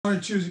I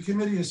choose a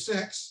committee of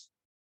 6.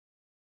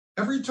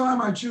 Every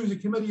time I choose a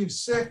committee of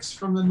 6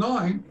 from the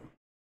 9,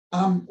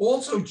 I'm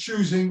also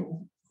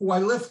choosing who I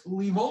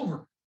leave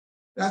over.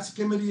 That's a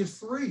committee of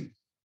 3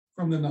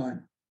 from the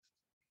 9.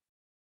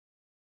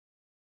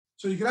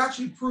 So you can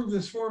actually prove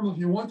this formula if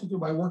you wanted to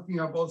by working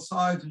out both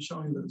sides and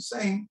showing they're the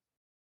same.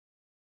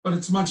 But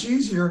it's much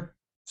easier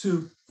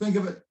to think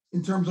of it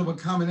in terms of a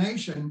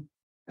combination,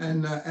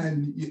 and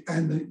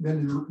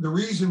then the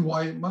reason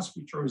why it must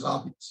be true is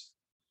obvious.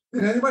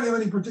 Did anybody have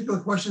any particular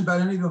question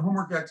about any of the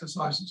homework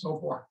exercises so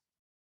far?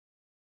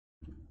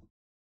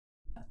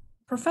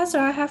 Professor,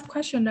 I have a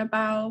question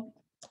about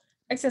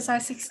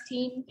exercise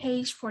 16,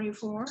 page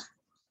 44.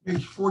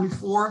 Page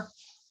 44,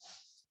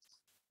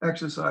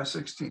 exercise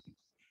 16.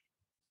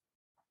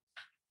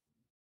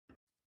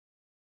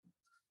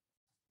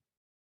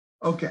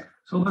 Okay,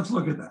 so let's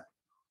look at that.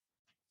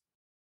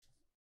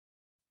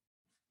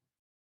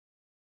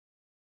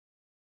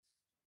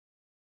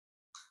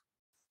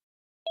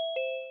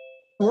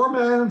 Four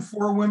men and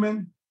 4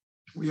 women.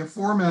 We have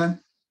 4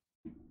 men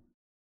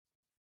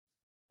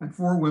and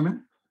 4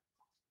 women.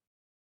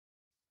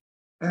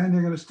 And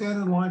they're going to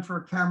stand in line for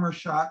a camera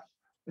shot.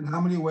 In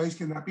how many ways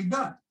can that be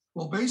done?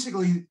 Well,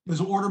 basically, does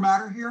order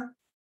matter here?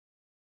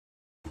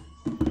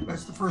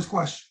 That's the first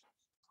question.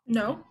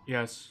 No.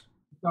 Yes.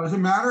 Does it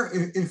matter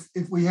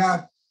if we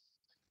have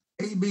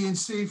A, B, and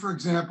C, for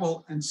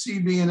example, and C,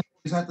 B, and A,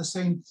 is that the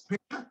same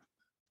picture?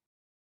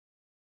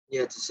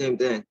 Yeah, it's the same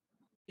thing.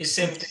 It's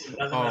same thing.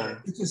 Doesn't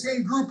matter. It's the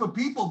same group of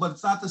people, but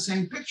it's not the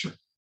same picture,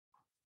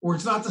 or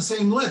it's not the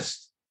same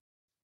list.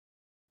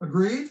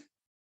 Agreed?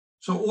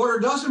 So order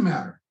doesn't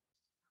matter.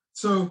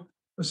 So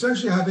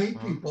essentially I have 8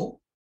 people.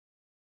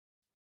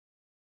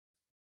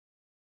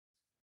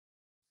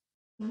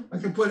 I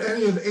can put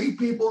any of 8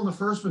 people in the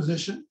first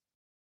position,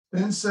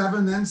 then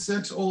 7, then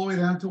 6, all the way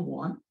down to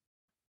 1.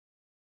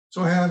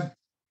 So I have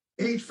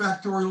 8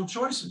 factorial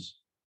choices.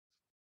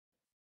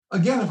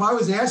 Again, if I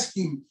was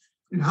asking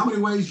in how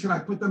many ways can I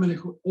put them in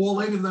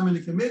all 8 of them in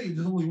a committee,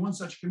 there's only one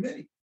such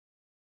committee.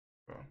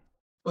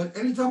 But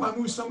anytime I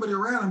move somebody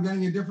around, I'm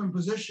getting a different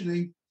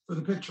positioning for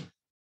the picture.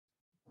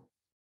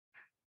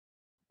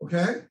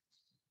 Okay?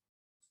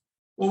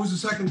 What was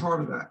the second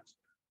part of that?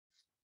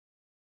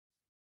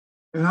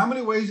 In how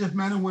many ways if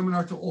men and women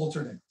are to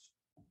alternate?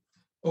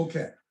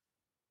 Okay.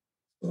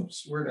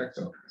 Oops, where'd that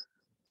go?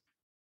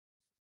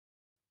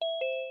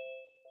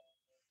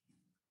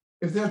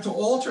 If they're to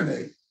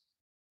alternate,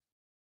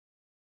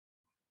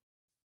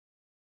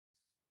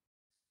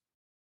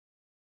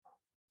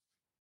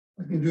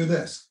 I can do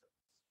this.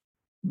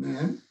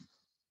 Men.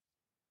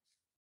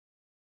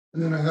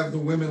 And then I have the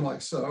women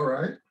like so,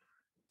 right?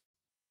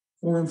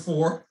 4 and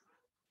 4.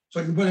 So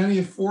I can put any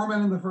of 4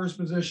 men in the first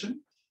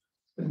position,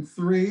 then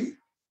 3,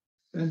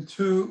 then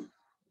 2,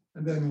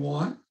 and then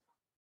 1.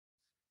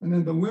 And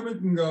then the women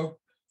can go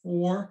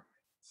 4,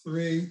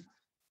 3,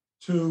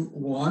 2,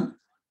 1.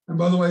 And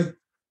by the way,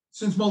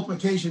 since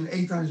multiplication,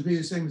 A times B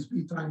is the same as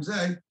B times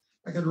A,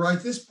 I could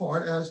write this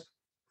part as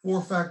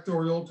 4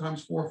 factorial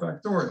times 4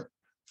 factorial.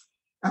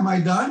 Am I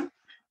done?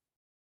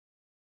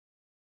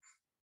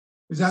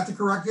 Is that the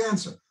correct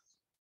answer?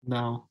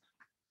 No.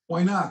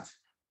 Why not?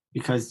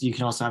 Because you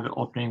can also have it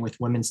alternating with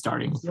women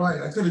starting.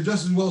 Right, I could have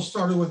just as well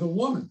started with a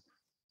woman.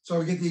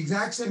 So I get the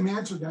exact same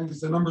answer again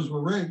because the numbers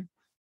were rigged.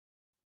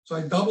 So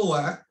I double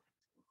that.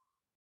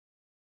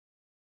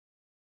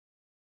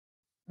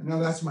 And now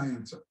that's my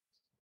answer.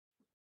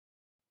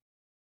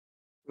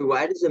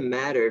 Why does it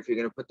matter if you're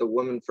going to put the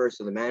woman first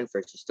or the man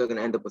first? You're still going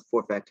to end up with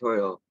 4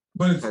 factorial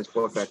times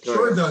 4 factorial.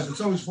 Sure it does.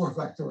 It's always 4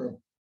 factorial.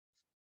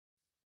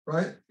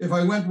 Right? If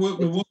I went with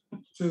the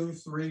woman, 2,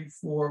 3,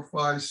 4,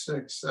 5,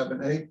 6,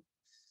 7, 8.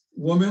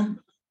 Woman,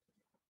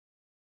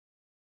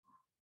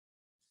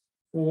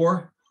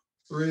 4,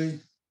 3,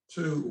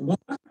 2, 1.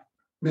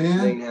 Man.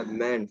 Then you have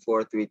men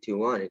 4, 3, 2,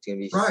 1. It's gonna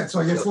be right. So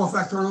I get 4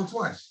 factorial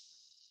twice.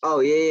 Oh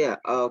yeah.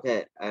 Oh,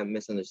 okay, I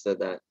misunderstood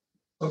that.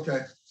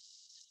 Okay,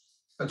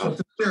 that's what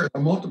they're there.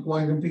 I'm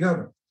multiplying them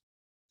together.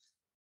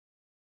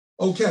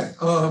 Okay.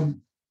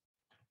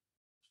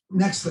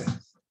 Next thing.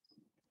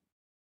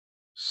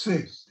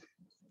 C.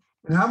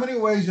 In how many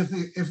ways,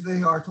 if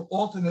they are to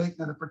alternate,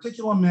 and a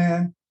particular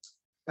man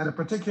and a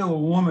particular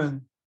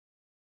woman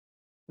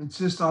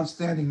insist on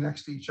standing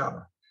next to each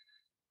other?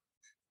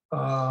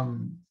 How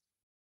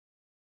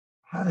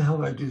the hell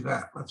do I do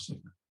that? Let's see.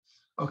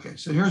 Okay,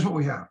 so here's what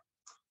we have.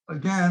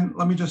 Again,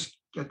 let me just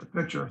get the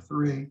picture.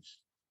 3,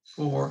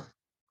 4,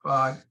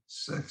 5,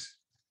 6,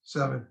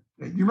 7,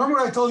 8. You remember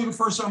what I told you the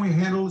first time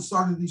we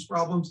started these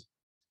problems?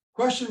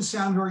 Questions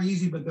sound very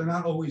easy, but they're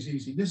not always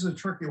easy. This is a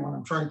tricky one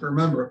I'm trying to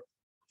remember.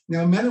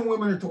 Now, men and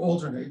women are to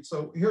alternate.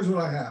 So here's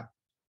what I have.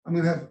 I'm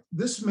going to have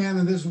this man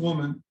and this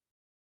woman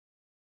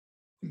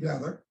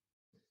together.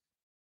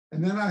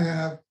 And then I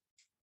have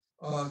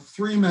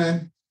 3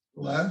 men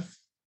left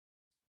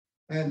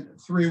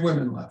and 3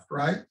 women left,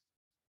 right?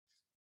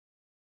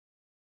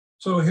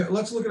 So here,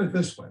 let's look at it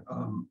this way.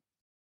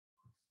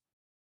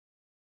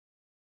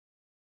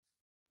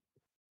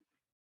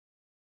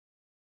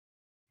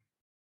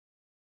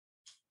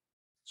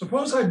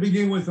 suppose I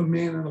begin with a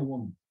man and a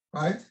woman,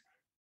 right?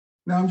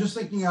 Now I'm just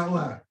thinking out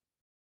loud.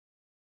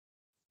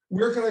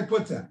 Where can I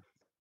put them?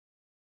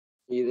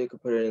 You either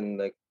could put it in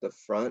like the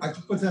front. I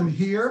could put them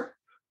here,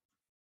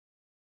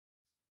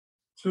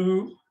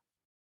 two,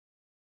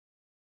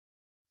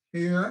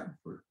 here.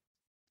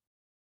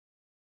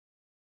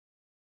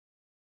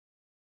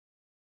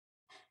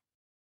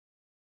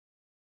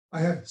 I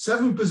have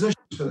 7 positions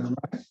for them,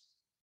 right?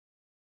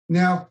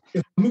 Now,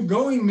 if I'm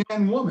going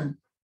man, woman,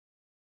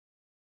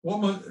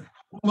 what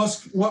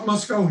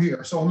must go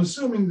here? So I'm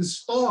assuming the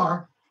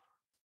star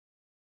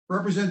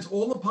represents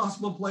all the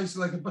possible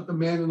places I can put the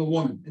man and the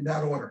woman in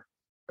that order.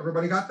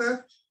 Everybody got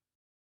that?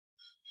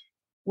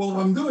 Well, if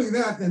I'm doing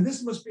that, then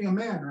this must be a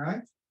man,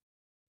 right?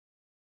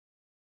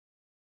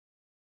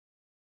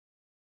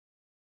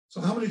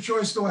 So how many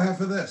choices do I have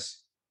for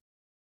this?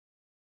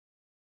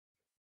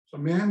 So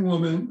man,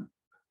 woman.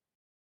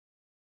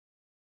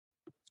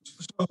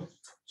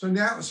 So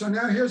now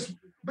here's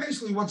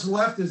basically what's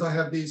left is I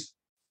have these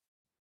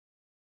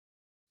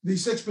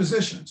 6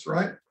 positions,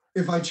 right?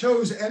 If I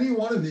chose any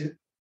one of these,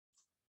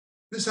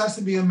 this has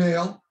to be a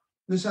male,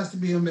 this has to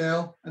be a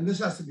male, and this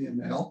has to be a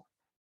male.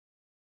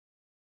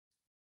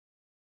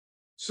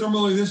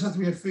 Similarly, this has to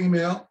be a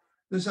female,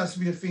 this has to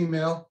be a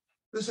female,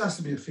 this has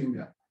to be a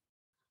female.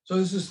 So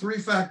this is 3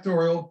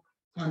 factorial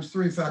times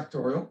 3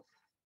 factorial.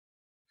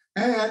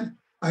 And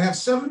I have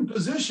 7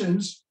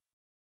 positions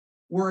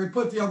where I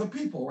put the other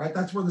people, right?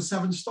 That's where the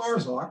 7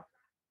 stars are.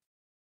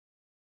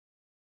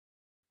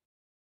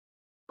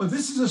 But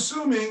this is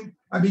assuming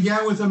I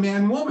began with a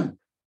man-woman.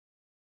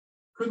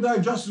 Couldn't I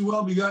just as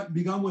well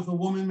begun with a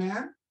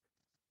woman-man?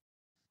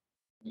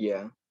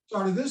 Yeah.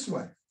 Started this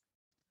way.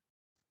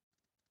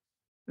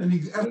 Then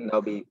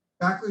that'll be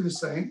exactly the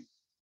same.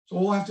 So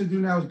all I have to do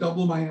now is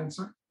double my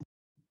answer.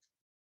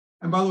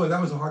 And by the way,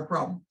 that was a hard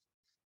problem.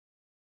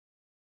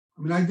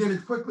 I mean, I did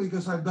it quickly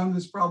because I've done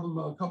this problem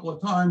a couple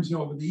of times,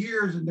 over the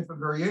years in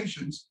different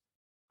variations,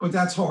 but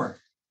that's hard.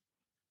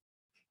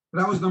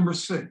 That was number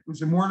 6. Was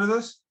there more to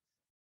this?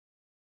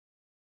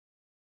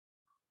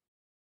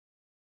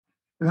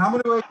 And how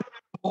many ways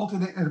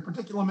alternate in a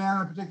particular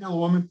man and a particular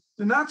woman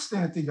do not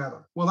stand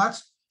together? Well,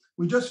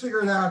 we just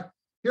figured out,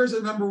 here's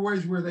a number of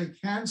ways where they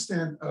can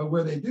stand,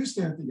 where they do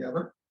stand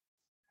together.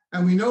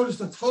 And we noticed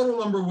the total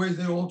number of ways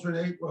they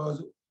alternate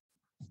was,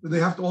 do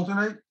they have to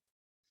alternate?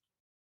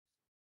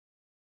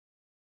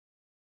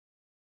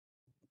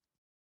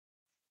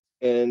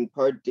 in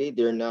part D,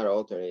 they're not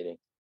alternating.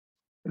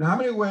 And how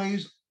many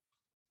ways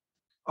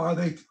are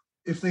they,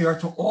 if they are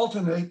to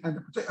alternate and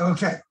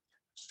okay.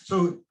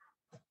 So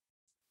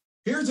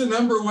here's a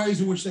number of ways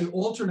in which they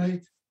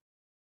alternate,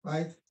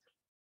 right?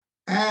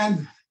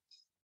 And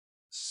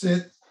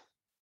sit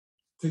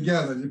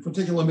together, the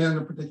particular man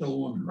and a particular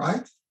woman,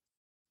 right?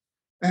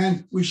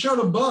 And we showed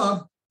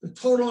above the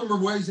total number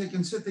of ways they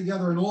can sit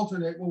together and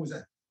alternate. What was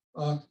that?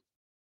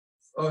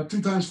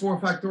 2 times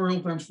 4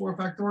 factorial times 4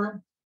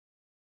 factorial.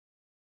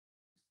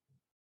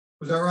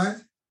 Was that right?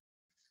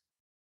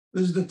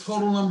 This is the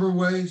total number of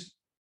ways.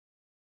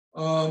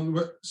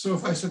 So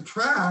if I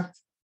subtract,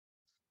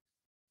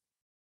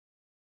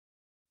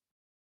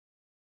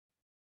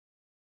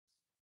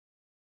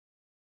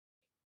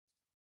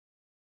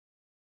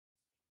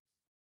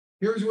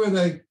 here's where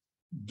they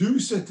do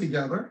sit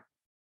together.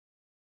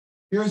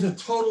 Here's the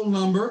total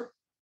number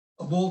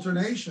of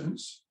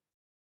alternations.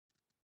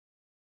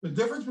 The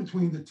difference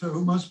between the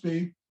two must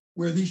be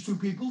where these 2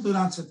 people do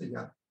not sit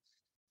together.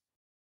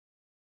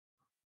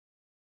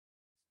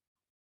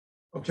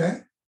 Okay?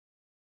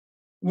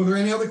 Were there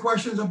any other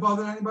questions that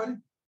bothered anybody?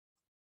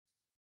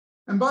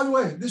 And by the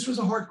way, this was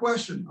a hard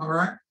question, all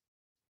right?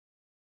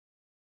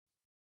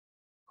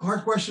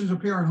 Hard questions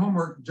appear in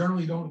homework,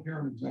 generally don't appear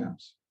in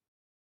exams.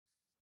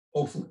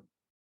 Hopefully.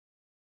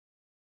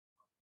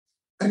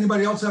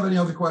 Anybody else have any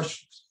other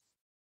questions?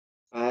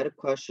 I had a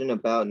question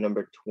about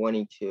number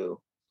 22.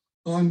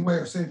 On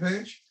where? Same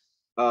page?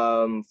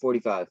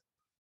 45.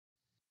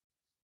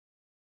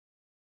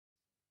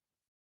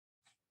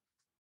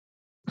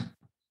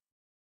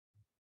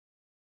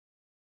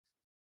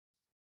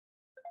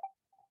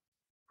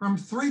 From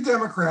 3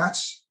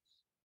 Democrats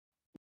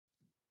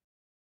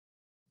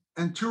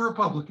and 2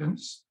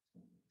 Republicans.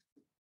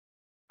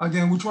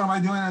 Again, which one am I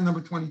doing on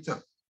number 22?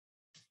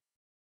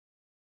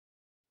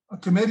 A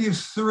committee of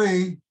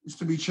 3 is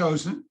to be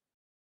chosen.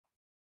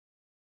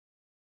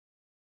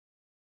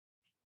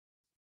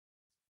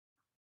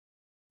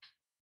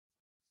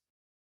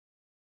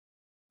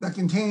 That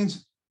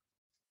contains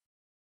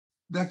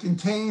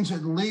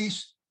at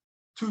least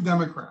 2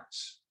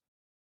 Democrats.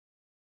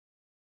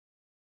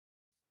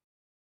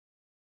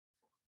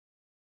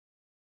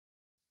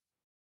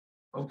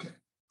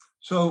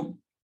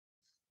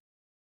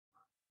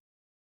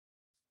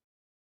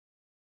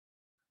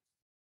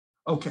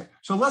 Okay,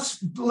 so let's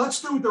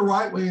do it the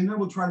right way, and then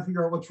we'll try to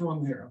figure out what's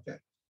wrong here. Okay,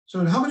 so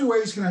in how many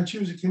ways can I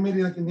choose a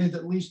committee that contains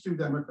at least 2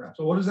 Democrats?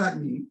 So what does that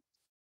mean?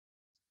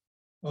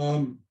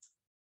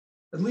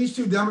 At least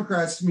 2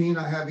 Democrats mean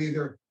I have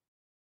either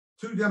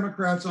 2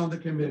 Democrats on the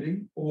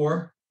committee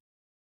or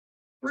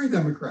 3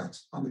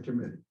 Democrats on the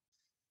committee,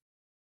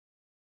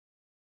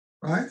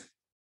 right?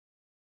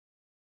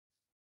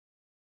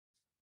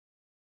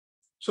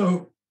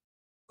 So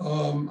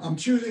I'm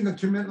choosing a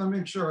committee. Let me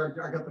make sure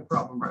I got the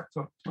problem right.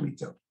 So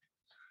 22.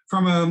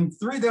 From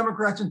 3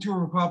 Democrats and 2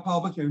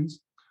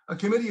 Republicans, a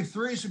committee of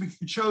 3 should be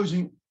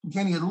chosen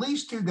containing at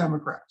least 2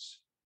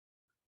 Democrats.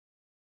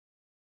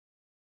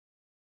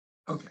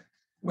 Okay,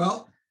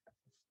 well,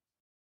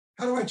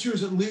 how do I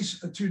choose at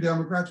least 2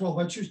 Democrats? Well,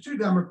 if I choose 2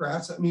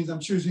 Democrats, that means I'm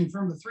choosing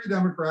from the 3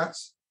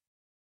 Democrats,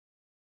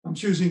 I'm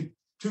choosing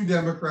 2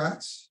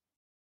 Democrats.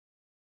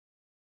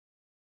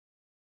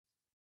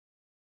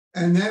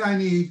 And then I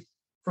need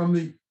from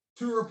the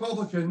 2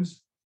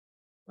 Republicans,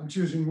 I'm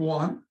choosing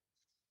 1.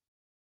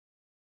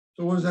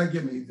 So what does that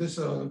give me? This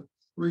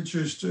 3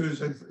 choose 2 is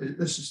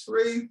this is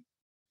 3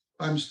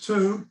 times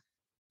 2,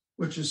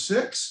 which is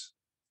 6.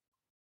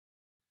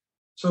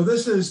 So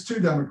this is 2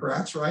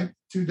 Democrats, right?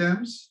 2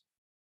 Dems,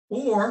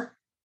 or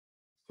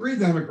 3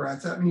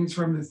 Democrats. That means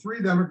from the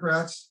 3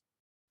 Democrats,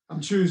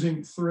 I'm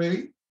choosing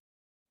 3.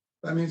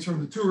 That means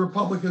from the 2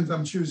 Republicans,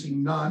 I'm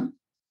choosing none.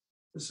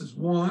 This is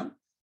 1,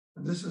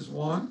 and this is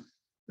 1.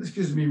 This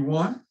gives me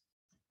 1.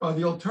 By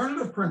the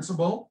alternative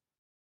principle,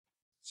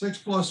 6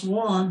 plus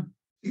 1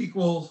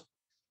 equals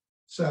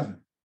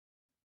 7.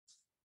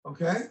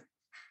 Okay?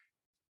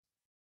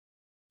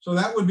 So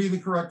that would be the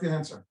correct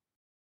answer.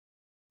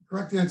 The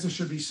correct answer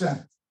should be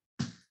 7.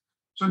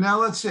 So now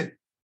let's see.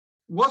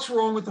 What's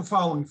wrong with the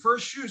following?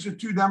 First, choose the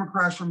 2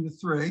 Democrats from the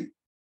 3.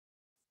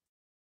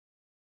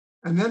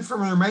 And then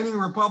from the remaining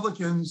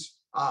Republicans,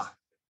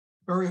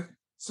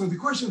 so the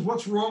question is,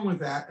 what's wrong with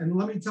that? And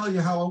let me tell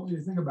you how I want you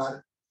to think about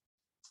it.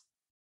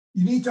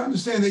 You need to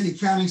understand that you're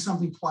counting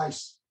something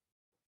twice.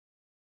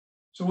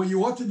 So what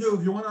you ought to do,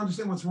 if you want to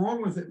understand what's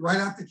wrong with it, write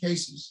out the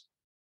cases.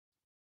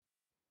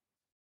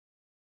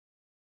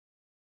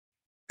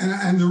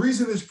 And the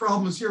reason this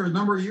problem is here, a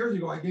number of years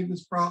ago, I gave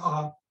this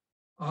problem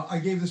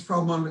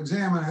on an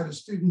exam, and I had a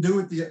student do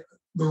it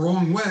the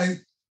wrong way,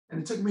 and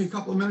it took me a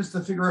couple of minutes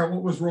to figure out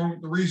what was wrong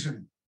with the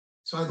reasoning.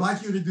 So I'd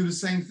like you to do the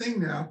same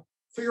thing now.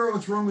 Figure out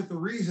what's wrong with the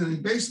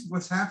reasoning. Basically,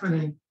 what's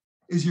happening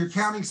is you're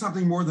counting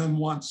something more than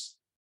once.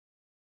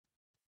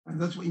 And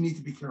that's what you need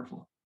to be careful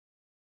of.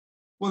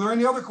 Were there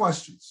any other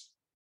questions?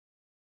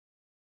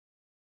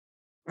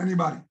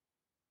 Anybody?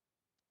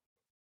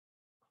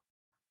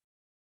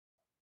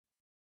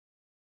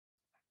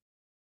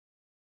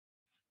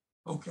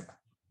 Okay.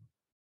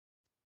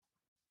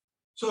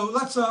 So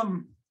let's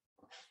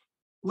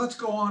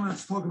go on.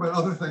 Let's talk about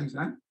other things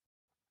then.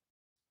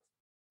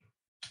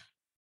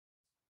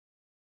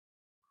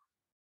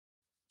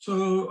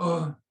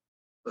 So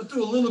let's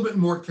do a little bit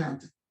more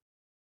counting.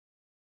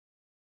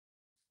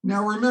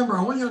 Now remember,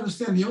 I want you to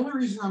understand the only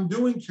reason I'm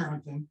doing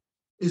counting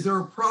is there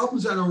are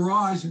problems that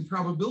arise in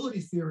probability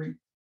theory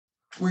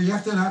where you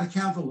have to know how to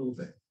count a little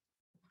bit.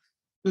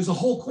 There's a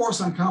whole course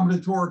on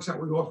combinatorics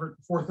that we offer at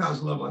the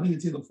 4,000 level. I think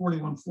it's either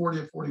 4140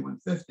 or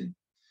 4150.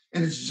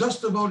 And it's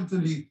just devoted to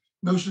the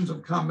notions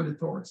of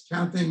combinatorics,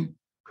 counting,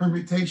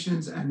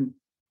 permutations, and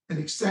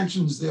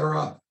extensions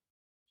thereof.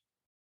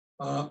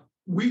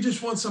 We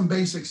just want some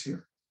basics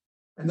here.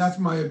 And that's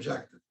my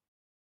objective.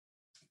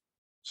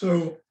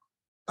 So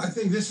I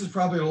think this is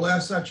probably the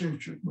last section,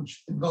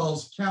 which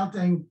involves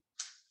counting.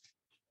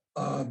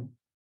 And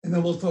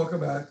then we'll talk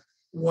about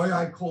why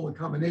I call the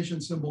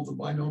combination symbol the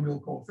binomial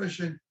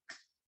coefficient.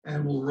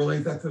 And we'll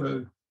relate that to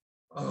the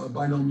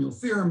binomial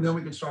theorem. Then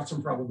we can start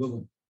some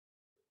probability.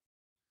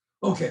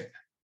 Okay,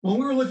 when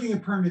we were looking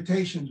at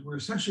permutations, we're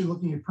essentially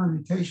looking at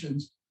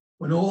permutations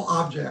when all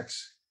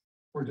objects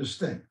were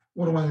distinct.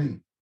 What do I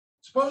mean?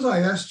 Suppose I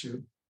asked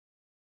you,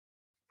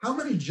 how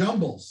many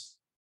jumbles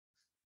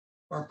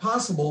are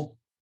possible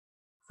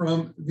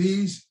from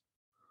these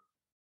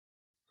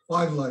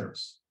 5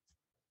 letters?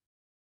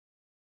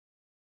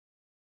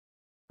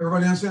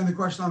 Everybody understand the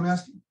question I'm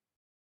asking?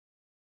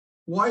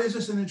 Why is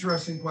this an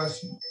interesting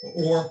question?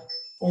 Or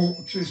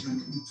excuse me,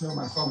 let me turn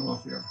my phone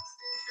off here.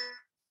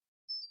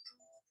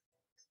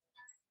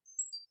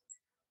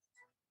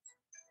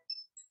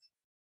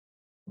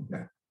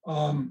 Okay.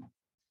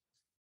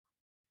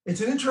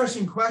 It's an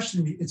interesting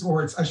question.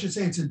 I should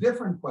say it's a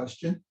different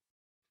question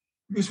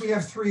because we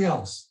have 3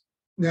 L's.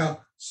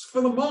 Now,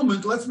 for the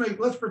moment,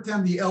 let's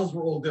pretend the L's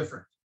were all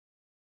different.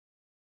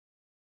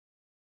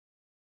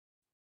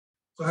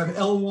 So I have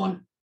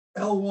L1,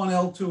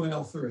 L2, and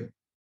L3.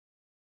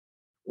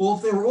 Well,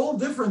 if they were all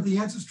different, the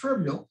answer is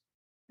trivial.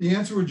 The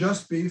answer would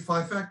just be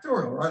 5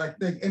 factorial, right? I can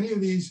take any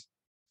of these.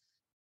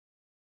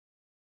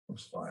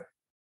 Oops, 5.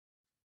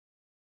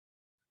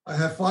 I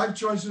have 5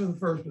 choices in the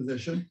first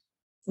position,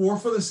 4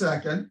 for the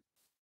second,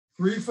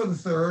 3 for the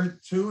third,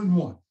 2 and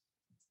 1.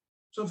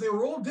 So if they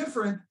were all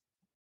different,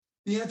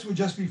 the answer would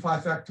just be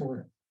 5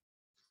 factorial.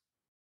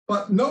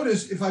 But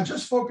notice if I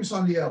just focus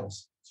on the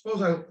L's,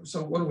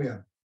 so what do we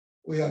have?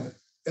 We have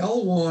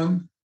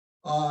L1,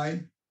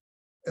 I,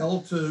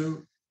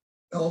 L2,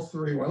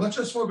 L3. Well, let's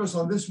just focus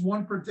on this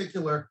one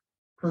particular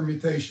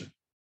permutation.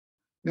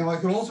 Now I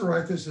could also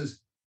write this as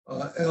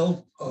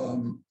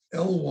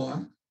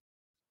L1,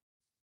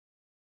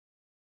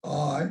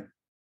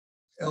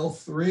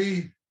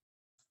 L3,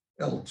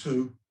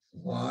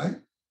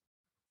 L2y.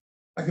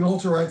 I can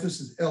also write this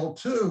as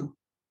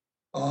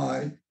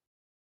L2I,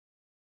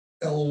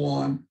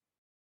 L1,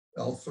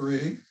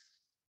 L3.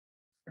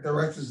 I can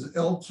write this as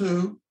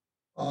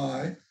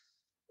L2I,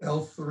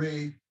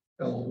 L3,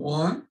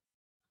 L1.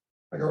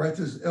 I can write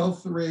this as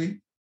L3I,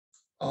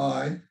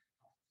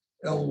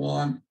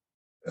 L1,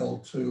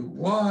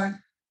 L2y,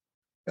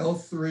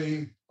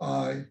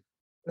 L3I,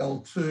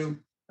 L2,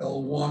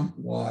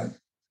 L1y.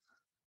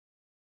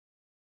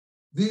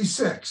 These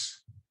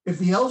six, if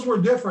the L's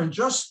were different,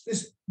 just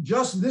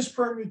this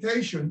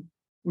permutation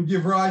would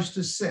give rise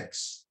to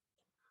six.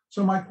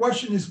 So my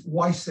question is,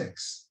 why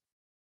six?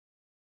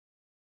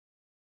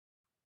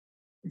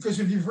 Because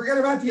if you forget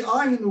about the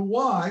I and the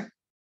Y,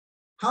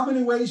 how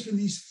many ways can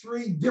these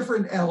three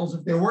different L's,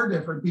 if they were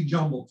different, be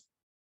jumbled?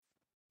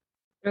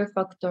 3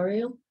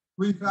 factorial.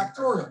 3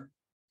 factorial,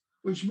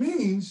 which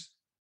means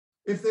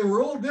if they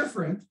were all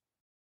different,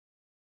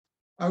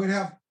 I would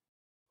have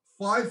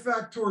 5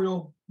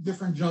 factorial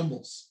different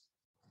jumbles.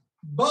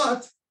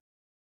 But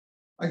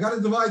I got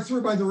to divide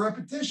through by the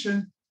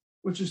repetition,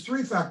 which is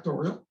 3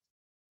 factorial,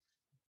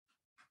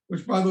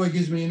 which, by the way,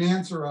 gives me an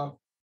answer of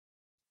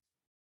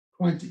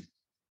 20.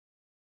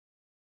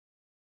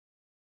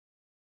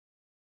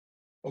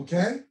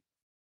 Okay?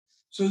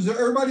 So does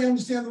everybody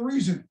understand the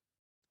reason?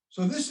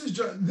 So this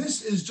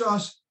is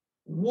just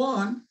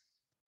one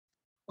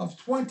of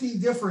 20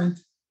 different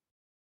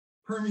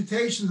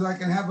permutations I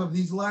can have of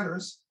these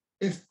letters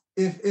if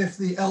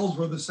the L's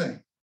were the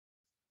same.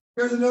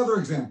 Here's another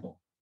example.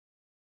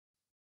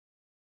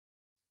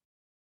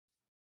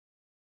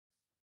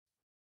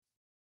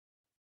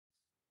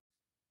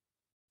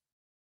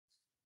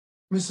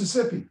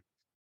 Mississippi.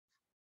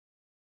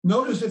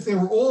 Notice if they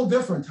were all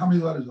different, how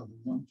many letters are there?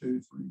 1,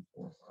 2, 3,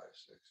 4, 5,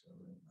 6, 7,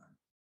 8,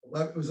 9.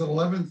 11, was it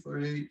 11,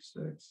 3,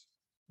 6?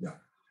 Yeah.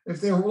 If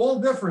they were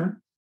all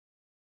different,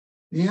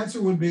 the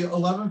answer would be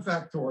 11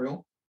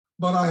 factorial,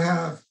 but I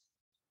have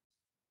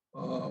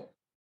 4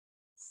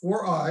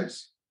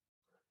 I's,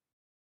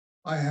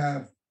 I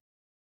have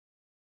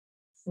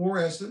 4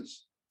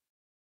 S's,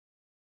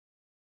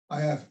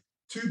 I have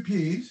 2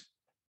 P's,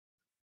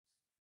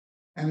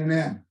 and an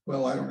N.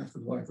 Well, I don't have to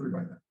divide 3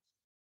 by that.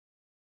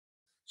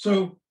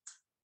 So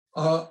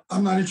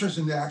I'm not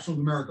interested in the actual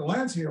numerical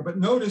answer here, but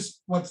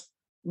notice what's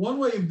one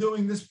way of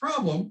doing this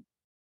problem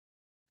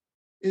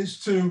is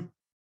to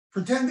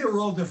pretend they were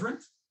all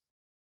different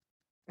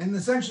and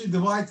essentially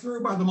divide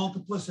through by the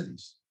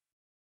multiplicities.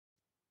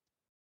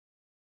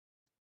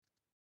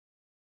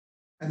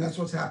 And that's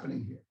what's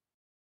happening here.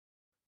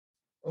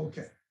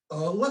 Okay,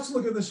 let's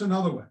look at this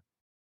another way.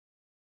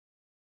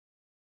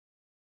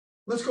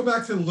 Let's go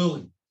back to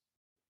Lily.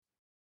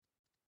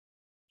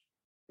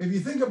 If you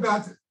think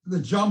about the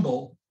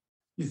jumble,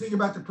 you think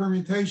about the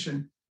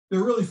permutation, there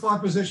are really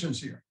 5 positions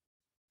here.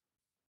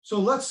 So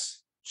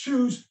let's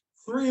choose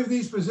 3 of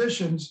these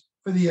positions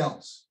for the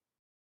L's.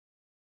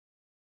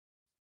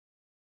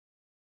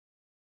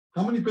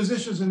 How many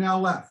positions are now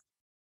left?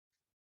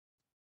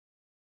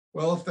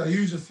 Well, if I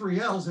use the 3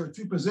 L's, there are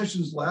 2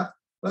 positions left.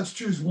 Let's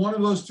choose one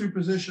of those 2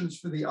 positions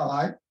for the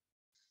I.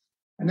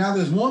 And now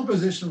there's 1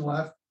 position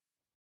left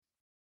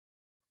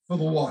for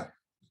the Y.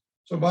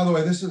 So by the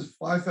way, this is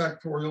 5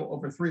 factorial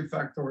over 3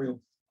 factorial,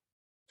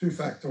 2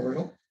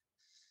 factorial.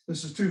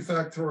 This is 2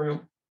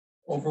 factorial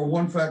over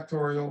 1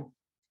 factorial.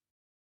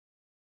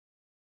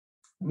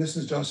 And this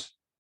is just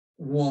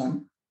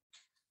 1.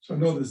 So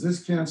notice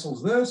this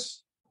cancels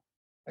this.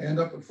 I end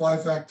up with 5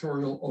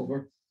 factorial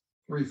over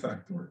 3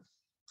 factorial.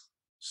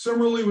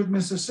 Similarly with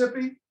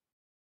Mississippi,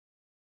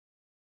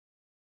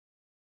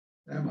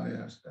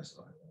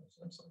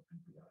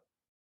 M-I-S-S-I-S-S-I-P-P-I.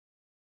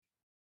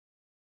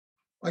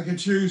 I could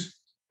choose,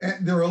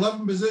 there are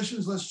 11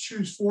 positions. Let's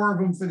choose 4 of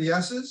them for the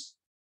S's.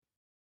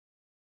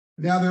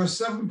 Now there are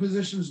 7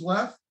 positions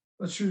left.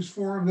 Let's choose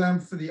 4 of them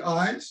for the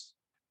I's.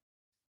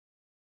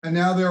 And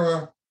now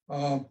there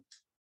are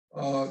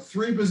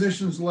 3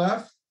 positions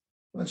left.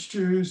 Let's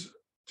choose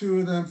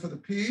 2 of them for the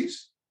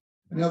P's.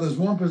 And now there's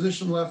 1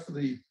 position left for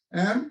the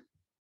M.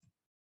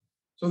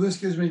 So this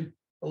gives me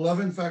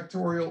 11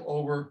 factorial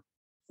over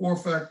 4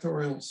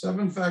 factorial,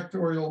 7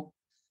 factorial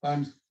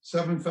times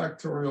 7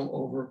 factorial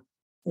over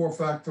 4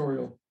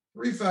 factorial,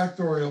 3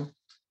 factorial,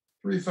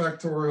 3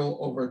 factorial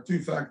over 2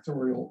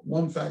 factorial,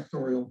 1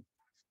 factorial,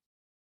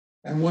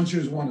 and 1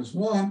 choose 1 is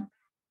 1.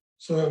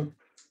 So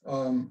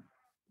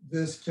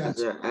this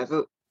cancels. I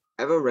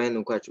have a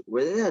random question.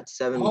 Where did that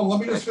 7? Oh, let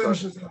me just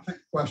finish this and I'll take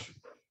a question.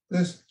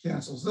 This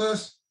cancels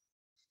this.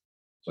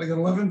 So I get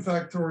 11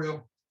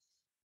 factorial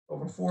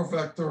over 4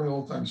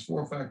 factorial times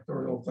 4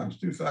 factorial times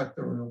 2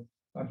 factorial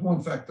times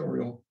 1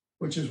 factorial,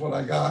 which is what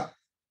I got.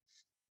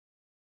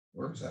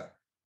 Where is that?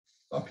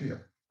 Up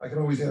here. I can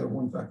always add a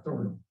 1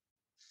 factorial.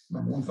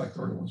 Remember, 1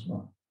 factorial is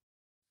 1.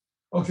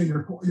 Okay,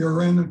 your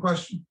random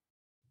question.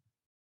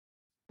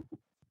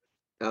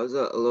 That was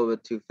a little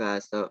bit too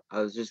fast. I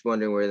was just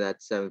wondering where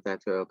that 7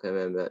 factorial came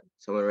in, but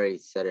someone already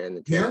said it in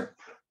the chat. Here?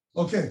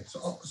 Okay,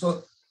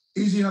 so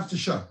easy enough to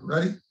show.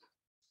 Ready?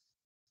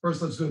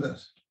 First, let's do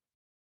this.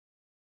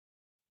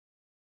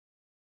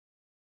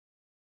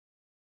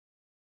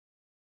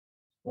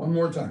 One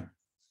more time.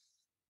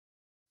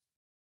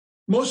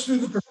 Most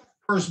students prefer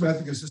the first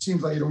method because it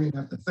seems like you don't even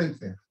have to think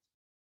there.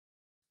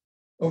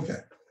 Okay,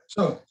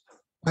 so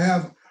I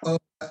have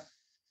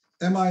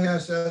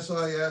MIS,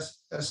 SIS,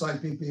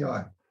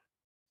 SIPPI.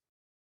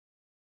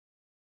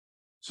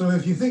 So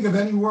if you think of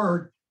any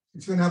word,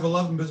 it's going to have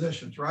 11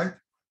 positions, right?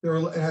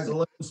 It has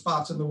 11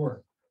 spots in the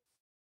word.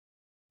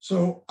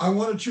 So I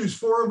want to choose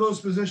 4 of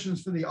those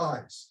positions for the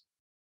I's.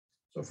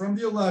 So from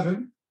the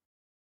 11,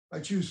 I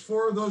choose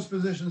 4 of those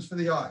positions for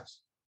the I's.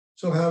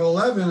 So out of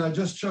 11, I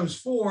just chose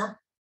 4.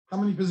 How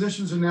many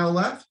positions are now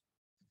left?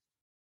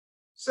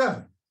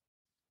 7.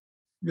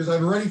 Because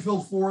I've already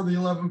filled 4 of the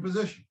 11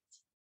 positions.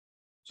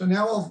 So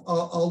now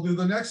I'll do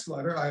the next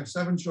letter. I have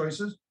 7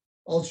 choices.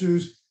 I'll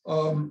choose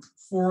 4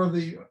 of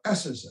the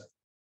S's.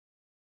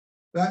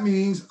 That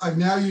means I've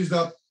now used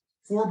up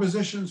 4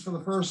 positions for the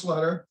first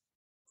letter,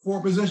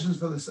 4 positions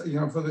for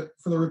the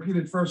for the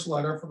repeated first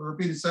letter, for the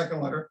repeated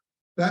second letter.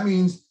 That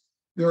means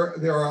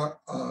there are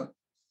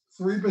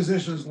 3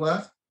 positions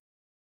left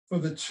for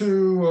the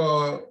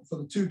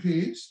two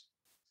P's,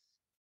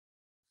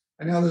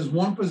 and now there's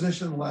 1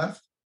 position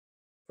left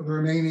for the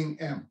remaining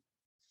M.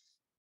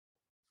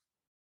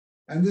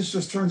 And this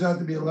just turns out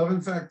to be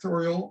 11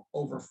 factorial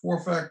over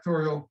 4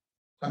 factorial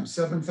times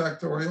 7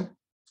 factorial.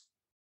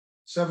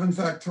 7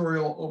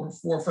 factorial over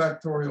 4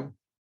 factorial,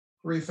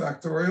 3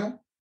 factorial.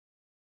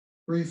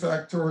 3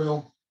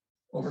 factorial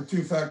over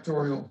 2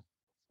 factorial,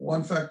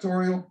 1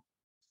 factorial.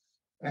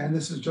 And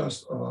this is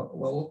just,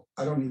 well,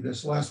 I don't need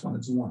this last one,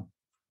 it's 1.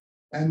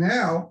 And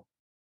now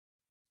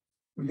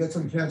we get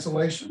some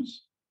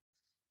cancellations.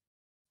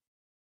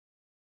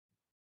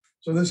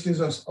 So this gives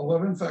us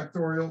 11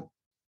 factorial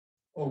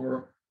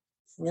over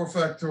 4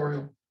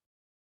 factorial,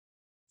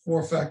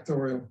 4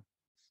 factorial,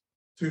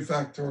 2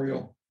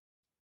 factorial,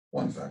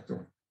 1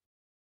 factorial.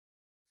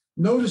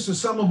 Notice the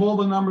sum of all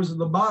the numbers at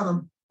the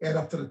bottom add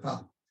up to the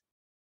top.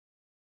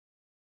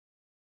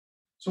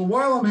 So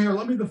while I'm here,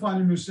 let me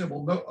define a new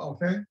symbol.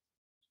 Okay.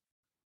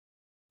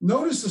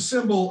 Notice the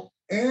symbol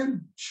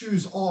and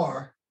choose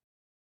R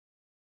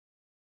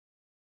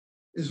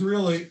is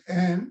really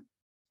N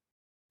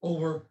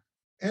over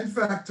N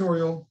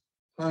factorial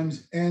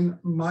times N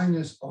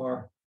minus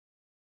R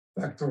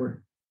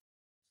factorial.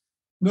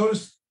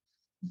 Notice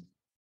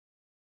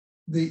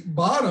the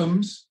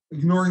bottoms,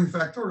 ignoring the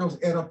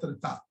factorials, add up to the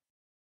top.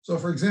 So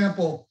for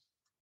example,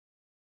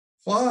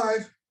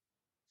 5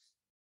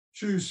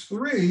 choose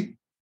 3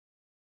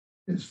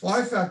 is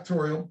 5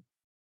 factorial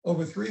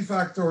over 3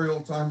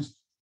 factorial times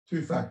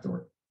 2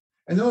 factorial.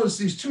 And notice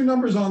these 2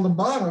 numbers on the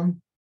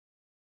bottom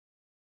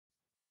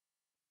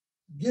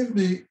give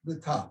me the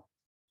top.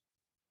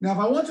 Now, if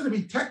I wanted to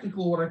be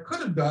technical, what I could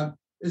have done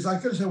is I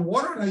could have said,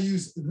 why don't I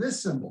use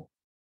this symbol?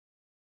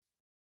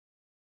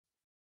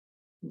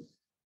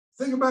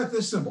 Think about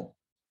this symbol,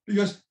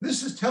 because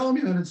this is telling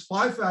me that it's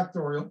 5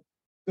 factorial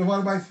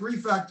divided by 3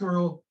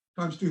 factorial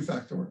times 2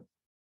 factorial.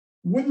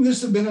 Wouldn't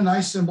this have been a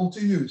nice symbol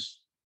to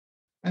use?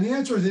 And the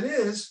answer is it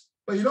is,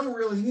 but you don't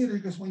really need it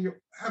because when you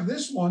have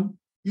this one,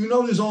 you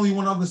know there's only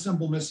one other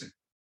symbol missing.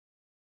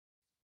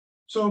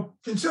 So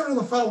consider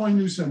the following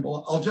new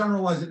symbol. I'll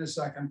generalize it in a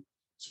second.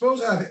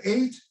 Suppose I have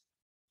 8,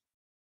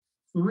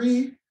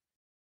 3,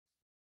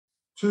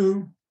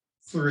 2,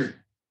 3.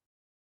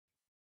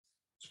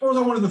 Suppose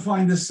I wanted to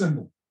find this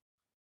symbol.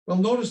 Well,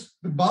 notice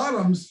the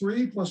bottoms,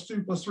 3 plus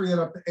 2 plus 3 add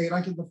up to 8.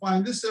 I can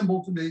define this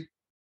symbol to be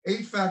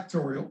 8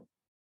 factorial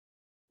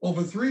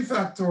over 3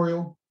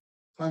 factorial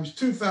times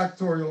 2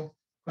 factorial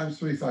times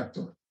 3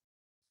 factorial.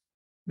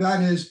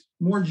 That is,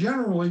 more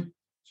generally,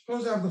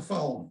 suppose I have the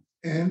following: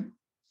 N,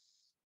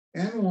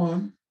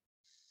 N1,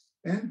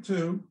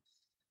 N2,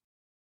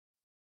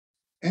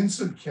 N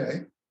sub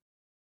K,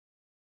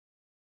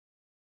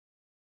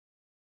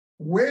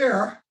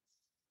 where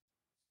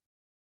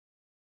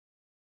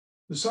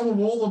the sum of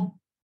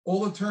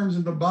all the terms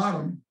at the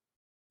bottom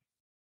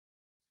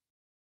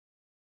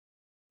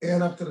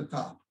add up to the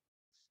top.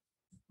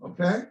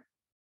 Okay?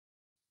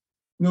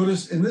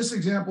 Notice in this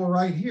example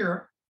right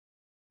here,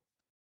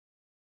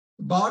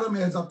 the bottom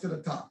adds up to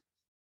the top.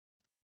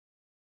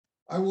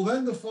 I will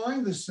then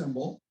define this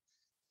symbol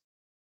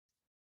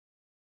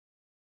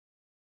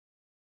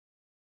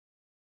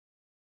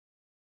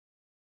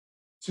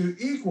to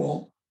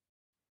equal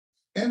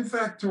n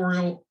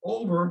factorial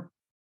over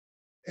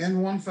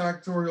n1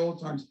 factorial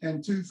times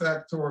n2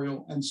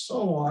 factorial and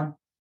so on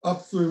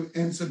up through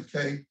n sub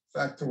k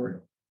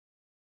factorial.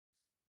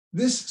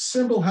 This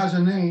symbol has a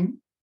name.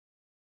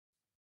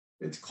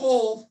 It's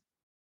called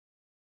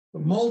the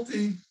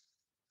multi, I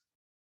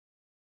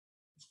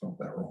spelled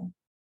that wrong.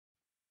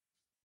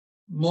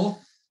 One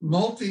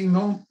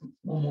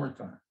more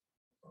time.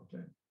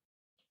 Okay.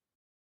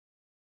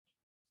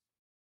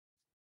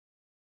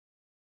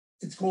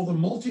 It's called the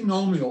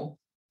multinomial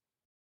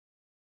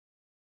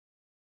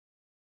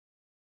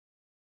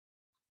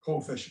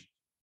coefficient.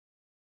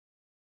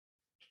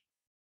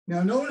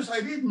 Now notice I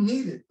didn't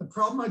need it. The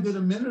problem I did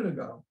a minute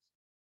ago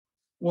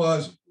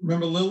was,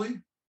 remember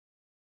Lily?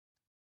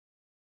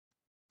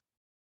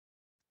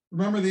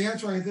 Remember the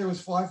answer right there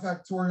was 5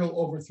 factorial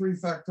over 3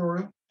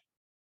 factorial,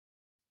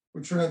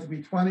 which turned out to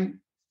be 20.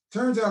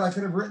 Turns out I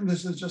could have written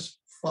this as just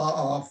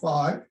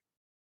 5,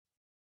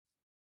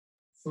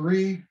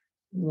 3,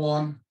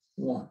 1,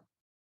 1.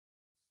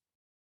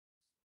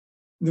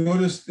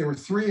 Notice there were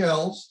 3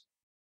 L's.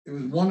 It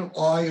was 1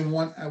 I and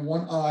 1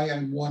 I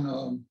and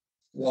 1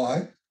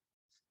 Y.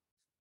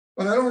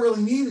 But I don't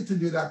really need it to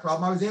do that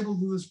problem. I was able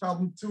to do this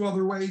problem 2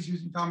 other ways,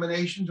 using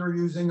combinations or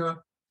using the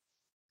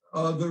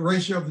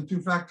ratio of the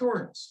 2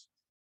 factorials.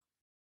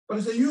 But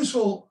it's a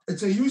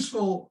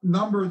useful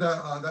number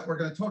that we're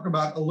going to talk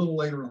about a little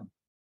later on.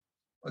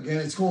 Again,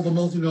 it's called the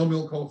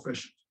multinomial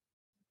coefficient.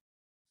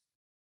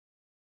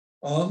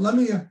 Let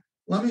me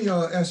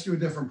ask you a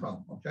different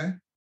problem, okay?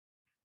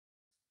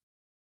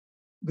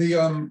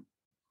 The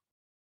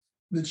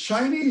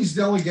Chinese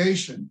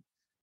delegation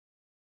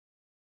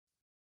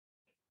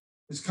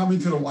is coming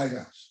to the White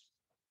House,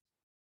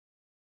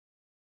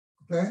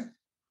 okay?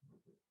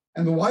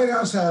 And the White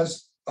House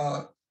has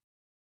 10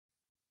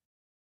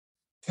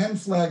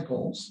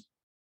 flagpoles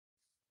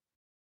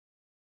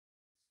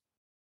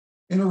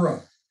in a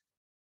row.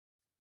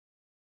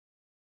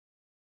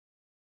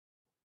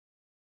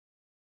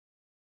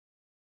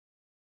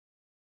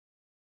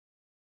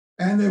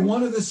 And they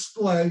want to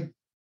display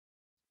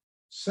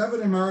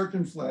 7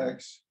 American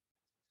flags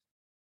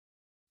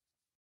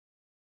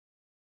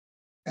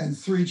and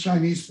 3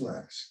 Chinese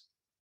flags.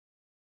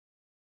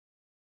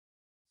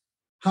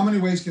 How many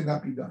ways can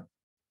that be done?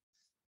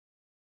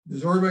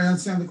 Does everybody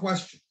understand the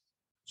question?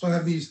 So I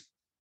have these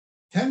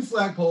 10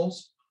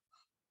 flagpoles,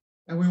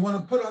 and we want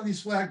to put on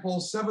these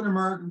flagpoles 7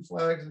 American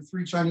flags and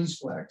 3 Chinese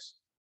flags.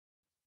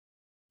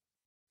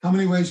 How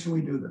many ways can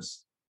we do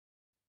this?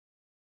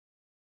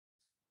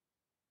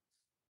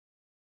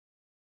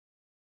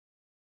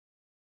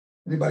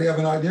 Anybody have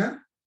an idea?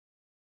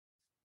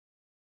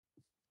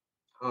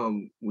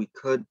 We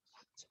could.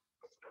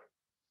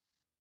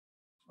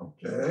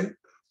 Okay.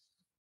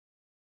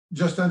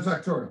 Just 10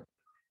 factorial.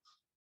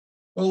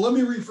 Well, let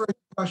me rephrase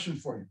the question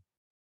for you.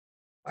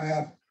 I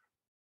have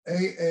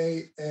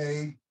A,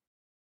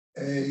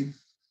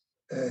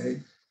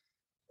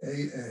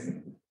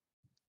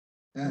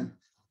 and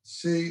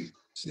C.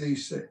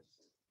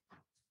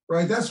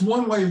 Right? That's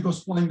one way of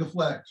displaying the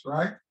flags,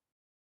 right?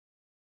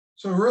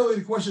 So really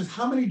the question is,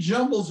 how many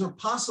jumbles are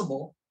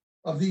possible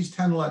of these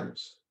 10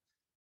 letters?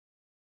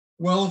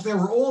 Well, if they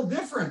were all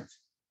different,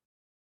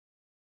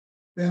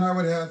 then I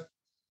would have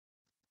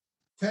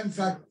 10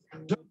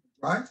 factorial,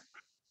 right?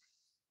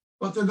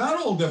 But they're not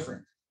all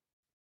different.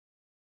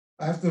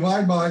 I have to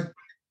divide by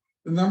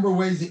the number of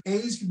ways the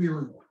A's can be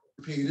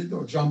repeated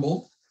or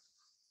jumbled,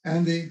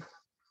 and the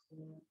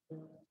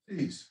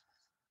C's.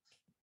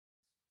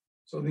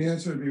 So the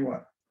answer would be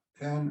what?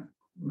 10,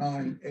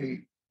 9,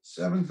 8,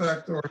 7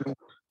 factorial,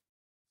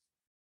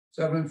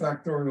 7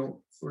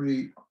 factorial,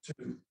 3,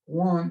 2,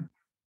 1.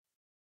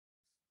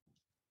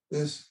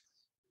 This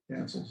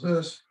cancels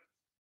this.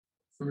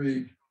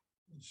 3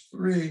 is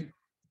 3,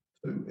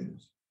 2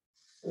 is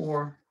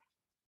 4,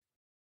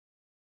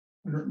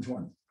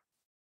 120.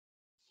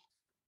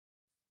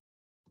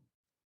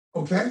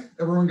 Okay,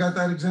 everyone got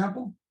that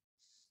example?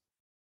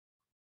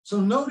 So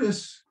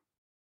notice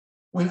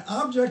when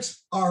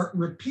objects are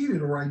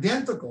repeated or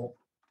identical,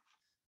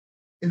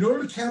 in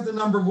order to count the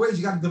number of ways,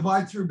 you got to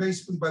divide through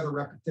basically by the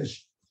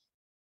repetition.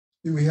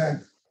 We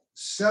had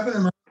 7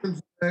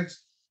 American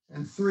flags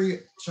and 3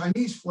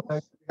 Chinese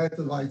flags we had to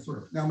divide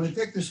through. Now I'm going to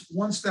take this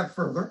one step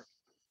further.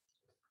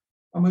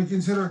 I'm going to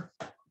consider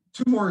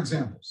 2 more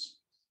examples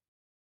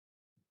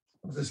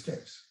of this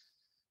case.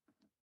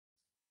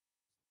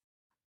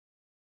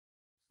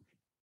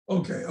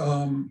 Okay,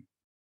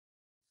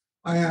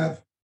 I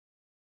have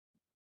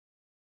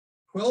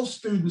 12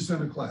 students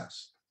in a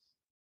class.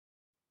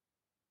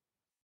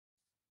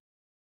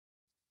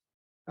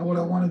 And what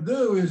I want to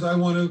do is I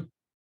want to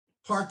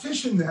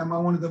partition them. I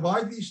want to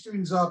divide these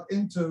students up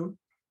into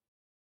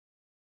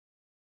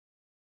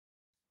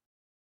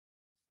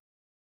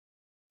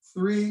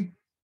 3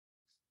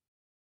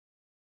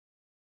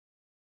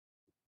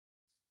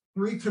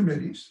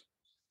 committees: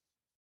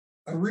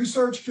 a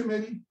research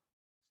committee,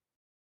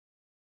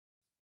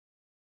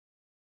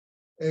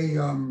 a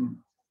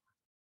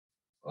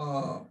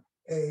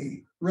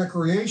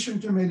recreation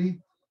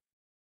committee,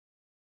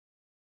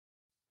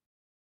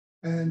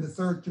 and the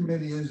third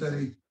committee is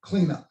a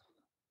cleanup.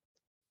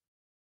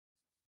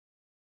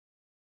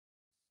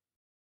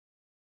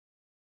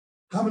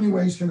 How many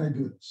ways can I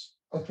do this?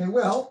 Okay,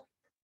 well,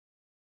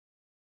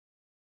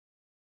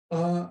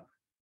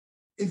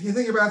 if you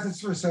think about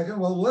this for a second,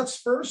 well, let's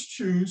first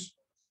choose,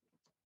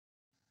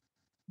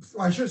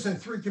 I should have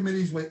said 3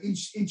 committees, where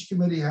each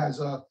committee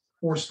has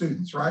 4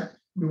 students, right?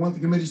 We want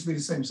the committees to be the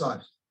same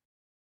size.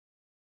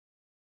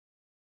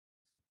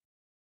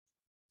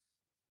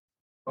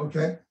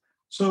 Okay,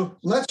 so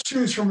let's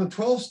choose from the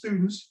 12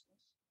 students,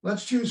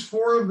 let's choose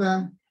 4 of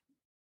them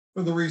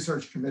for the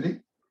research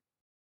committee.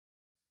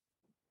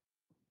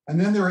 And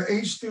then there are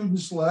 8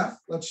 students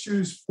left. Let's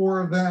choose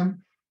 4 of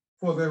them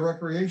for the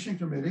recreation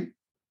committee.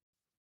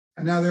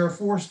 And now there are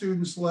 4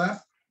 students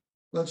left.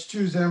 Let's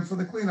choose them for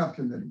the cleanup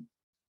committee.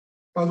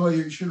 By the way,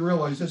 you should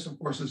realize this, of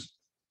course, is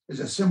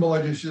a symbol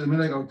I just used a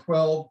minute ago,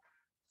 12,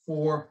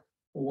 4,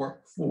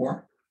 4,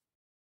 4.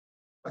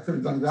 I could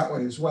have done it that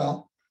way as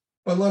well.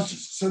 But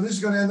so this is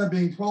going to end up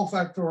being 12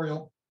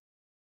 factorial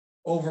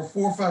over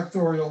 4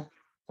 factorial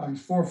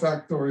times 4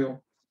 factorial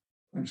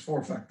times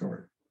 4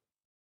 factorial.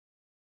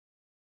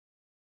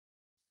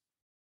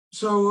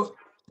 So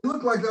it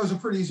looked like that was a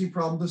pretty easy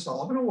problem to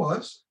solve, and it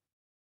was.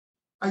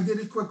 I did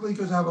it quickly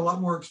because I have a lot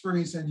more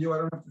experience than you. I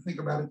don't have to think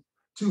about it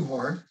too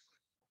hard,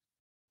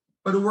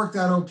 but it worked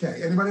out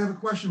okay. Anybody have a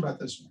question about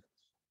this one?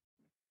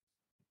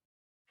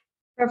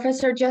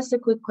 Professor, just a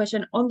quick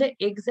question. On the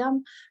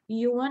exam,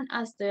 you want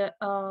us the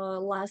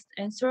last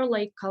answer,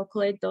 like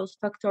calculate those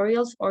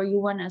factorials, or you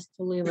want us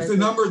to leave If it? the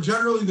number,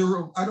 generally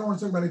I don't want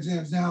to talk about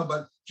exams now,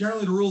 but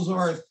generally the rules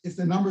are if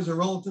the numbers are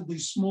relatively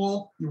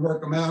small, you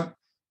work them out.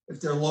 If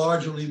they're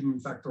large, you leave them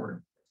in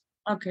factorial.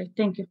 Okay,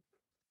 thank you.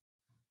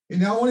 And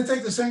now I want to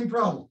take the same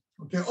problem,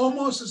 okay,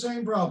 almost the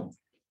same problem.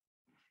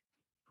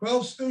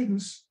 12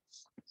 students.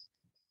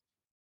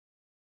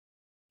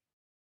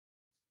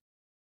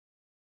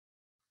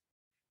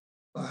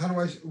 How do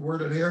I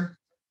word it here?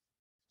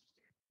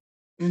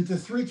 Into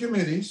 3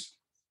 committees.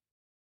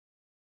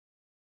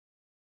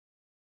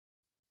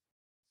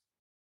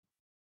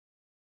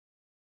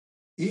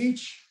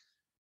 Each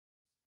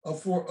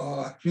of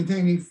 4,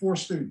 containing 4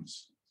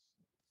 students.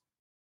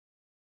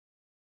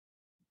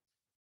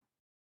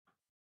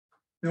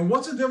 Now,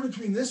 what's the difference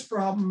between this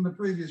problem and the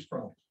previous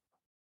problem?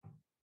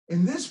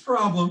 In this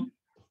problem,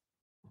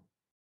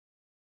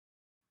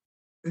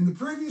 in the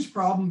previous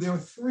problem, there were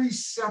 3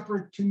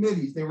 separate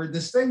committees. They were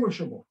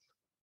distinguishable.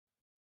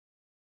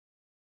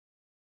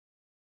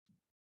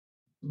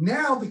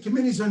 Now the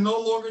committees are no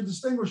longer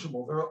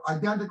distinguishable. They're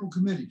identical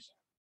committees.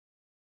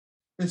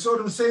 It's sort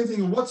of the same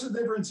thing. What's the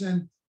difference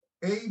in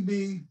A,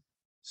 B,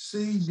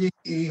 C, D,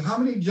 E? How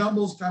many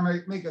jumbles can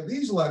I make of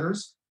these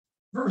letters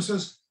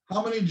versus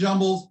how many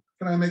jumbles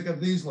can I make of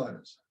these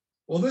letters?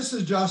 Well, this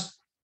is just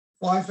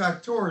 5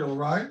 factorial,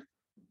 right?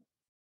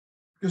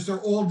 Because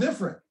they're all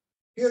different.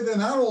 Here, they're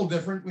not all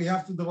different. We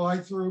have to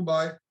divide through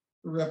by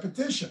the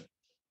repetition.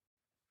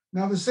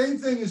 Now, the same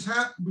thing is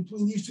happening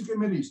between these 2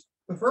 committees.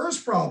 The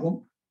first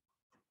problem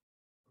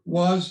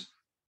was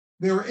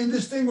they were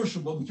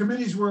indistinguishable. The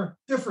committees were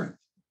different.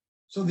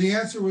 So the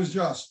answer was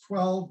just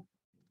 12,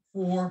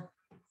 4,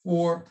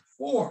 4,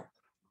 4.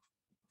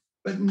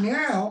 But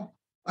now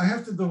I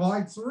have to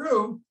divide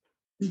through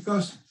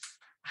because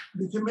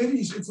the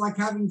committees, it's like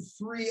having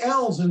 3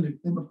 L's in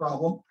the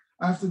problem.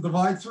 I have to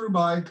divide through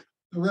by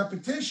the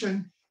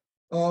repetition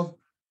of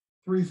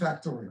 3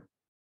 factorial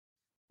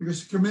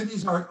because the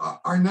committees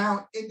are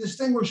now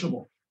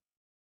indistinguishable.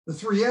 The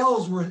 3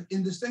 L's were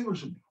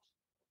indistinguishable.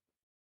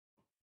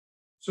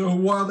 So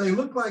while they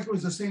look like it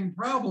was the same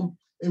problem,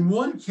 in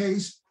one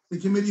case, the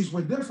committees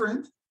were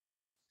different.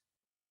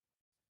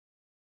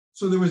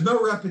 So there was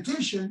no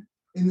repetition.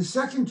 In the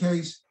second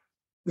case,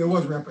 there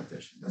was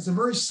repetition. That's a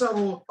very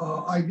subtle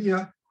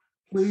idea.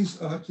 Please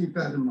keep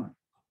that in mind.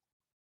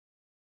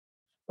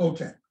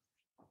 Okay.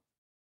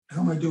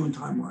 How am I doing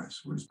time-wise?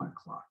 Where's my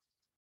clock?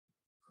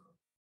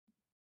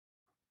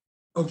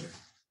 Okay.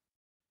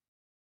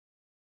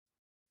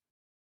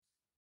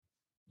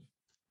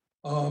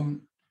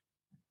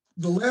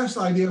 The last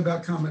idea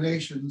about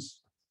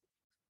combinations,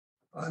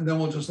 and then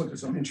we'll just look at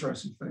some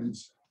interesting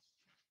things.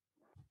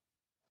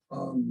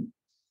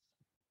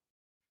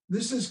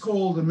 This is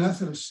called the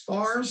method of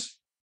stars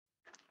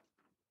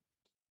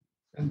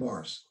and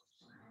bars.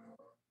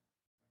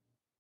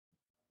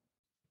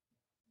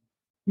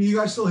 Can you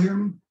guys still hear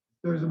me?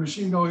 There's a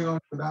machine going on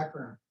in the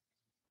background.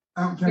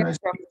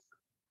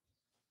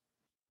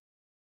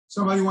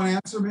 Somebody want to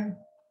answer me?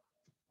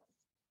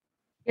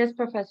 Yes,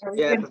 Professor.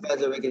 Yeah,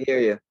 Professor, we can hear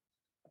you.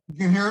 You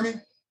can hear me?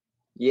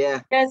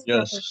 Yeah. Yes,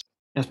 Yes. Professor.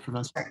 Yes,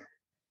 Professor. Okay.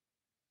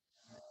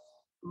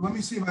 Let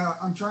me see if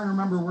I'm trying to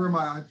remember where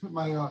I put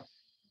my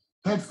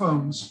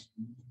headphones.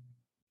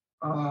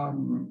 All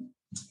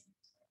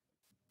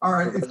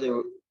right.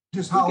 Professor,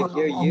 Just we holler. can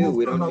hear I'll you. move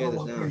We to don't hear another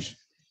the sound. location.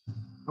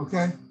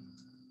 Okay.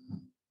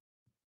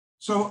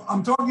 So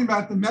I'm talking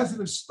about the method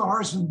of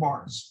stars and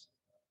bars.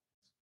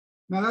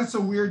 Now that's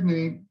a weird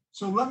name.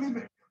 So let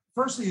me,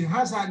 firstly, it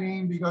has that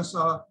name because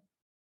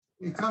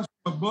it comes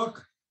from a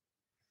book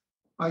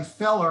by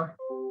Feller,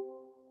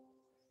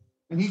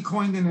 and he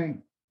coined the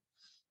name.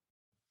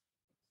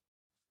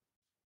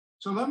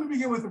 So let me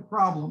begin with a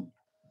problem.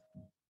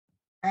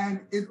 And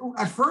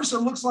at first, it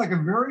looks like a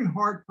very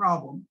hard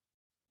problem.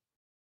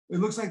 It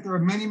looks like there are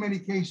many, many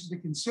cases to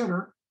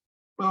consider,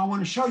 but I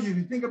want to show you, if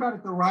you think about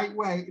it the right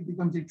way, it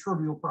becomes a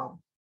trivial problem.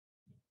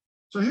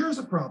 So here's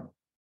the problem.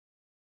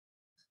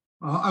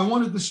 I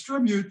want to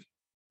distribute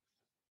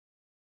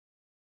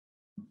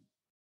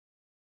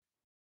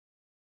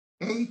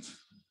 8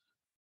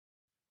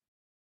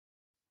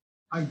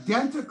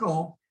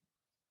 identical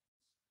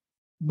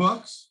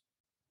books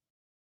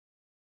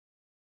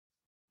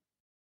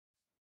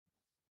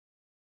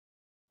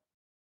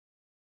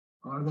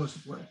I lost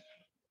the place.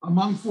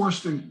 among 4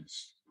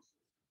 students.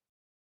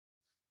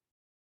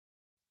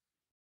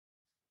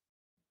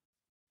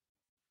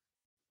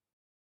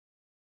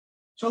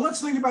 So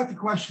let's think about the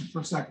question for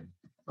a second,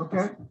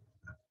 okay?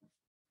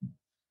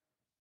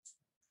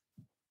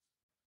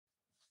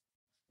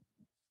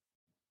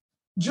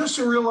 Just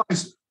to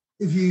realize,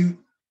 if you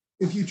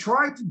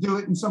try to do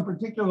it in some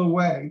particular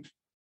way,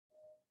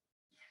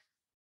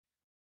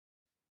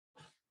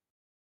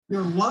 there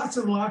are lots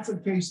and lots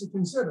of cases to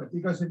consider,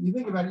 because if you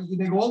think about it, you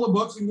can take all the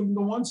books and give them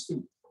to one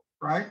student,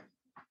 right?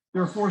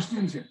 There are 4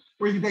 students here.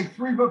 Or you can take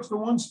 3 books to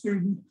one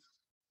student,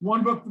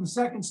 1 book to the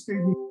second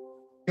student,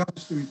 the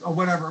other student, or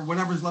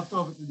whatever's left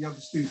over to the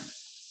other student.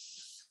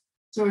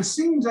 So it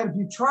seems that if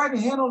you try to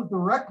handle it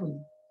directly,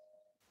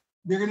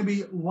 there are going to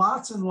be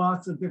lots and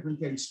lots of different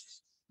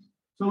cases.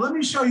 So let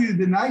me show you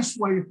the nice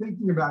way of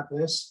thinking about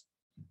this,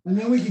 and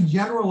then we can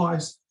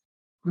generalize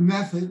the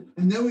method,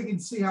 and then we can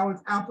see how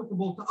it's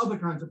applicable to other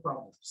kinds of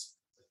problems.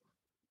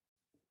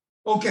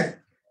 Okay,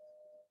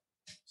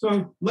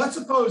 so let's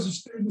suppose the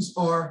students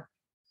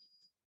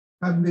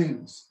have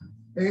names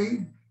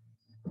A,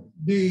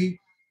 B,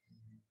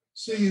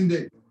 C, and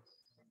D.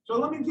 So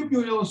let me give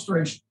you an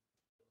illustration.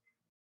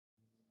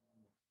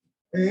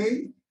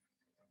 A,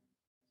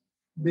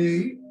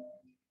 B,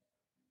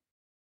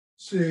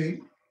 C.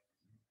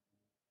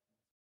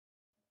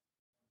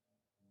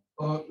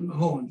 Hold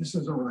on, this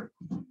isn't right.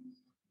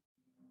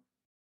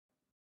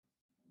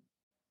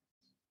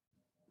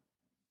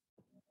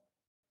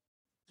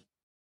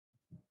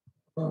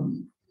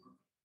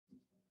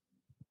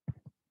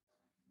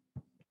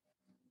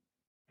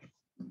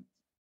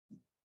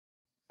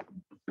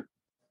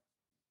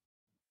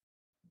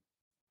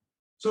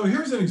 So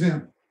here's an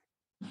example.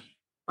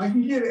 I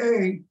can give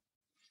A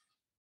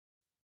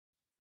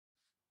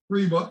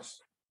 3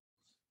 books.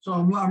 So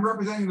I'm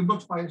representing the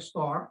books by a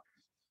star.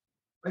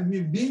 I can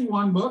give B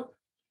 1 book.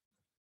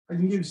 I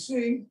can give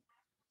C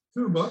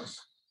 2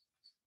 books,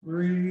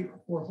 3,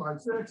 4,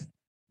 5, 6.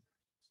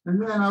 And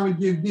then I would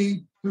give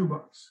D 2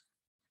 books.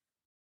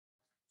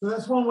 So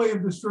that's one way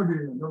of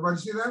distributing them. Everybody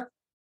see that?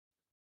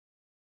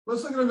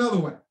 Let's look at another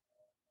way.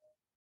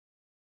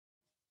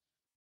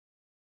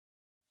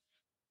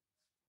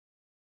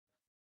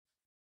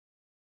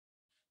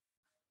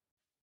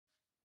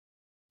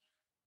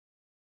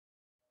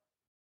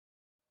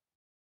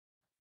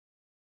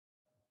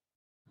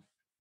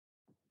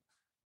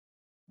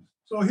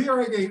 So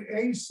here I gave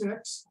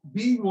A6,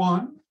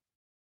 B1,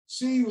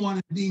 C1,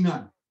 and D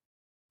none.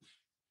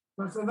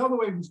 That's another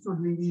way of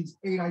distributing these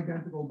 8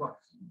 identical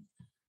books.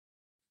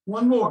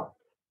 One more.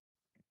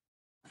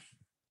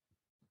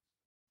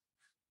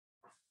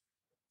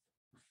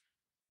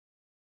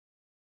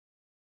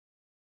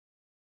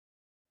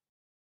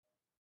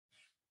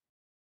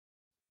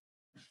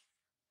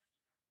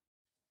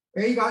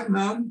 A got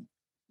none,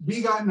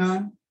 B got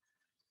none,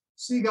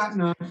 C got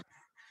none,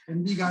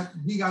 and D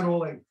got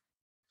all 8.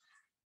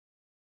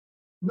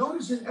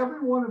 Notice in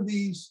every one of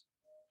these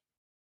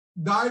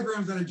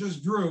diagrams that I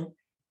just drew,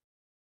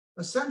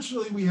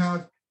 essentially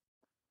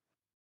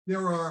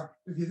there are,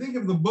 if you think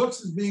of the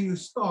books as being the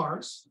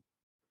stars,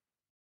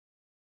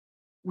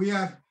 we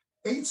have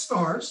 8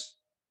 stars.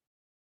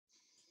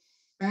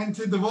 And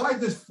to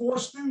divide this 4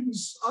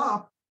 students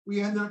up,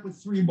 we ended up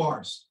with 3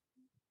 bars.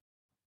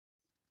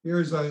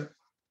 Here's 1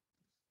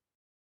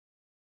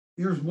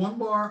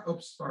 bar.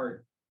 Oops, sorry.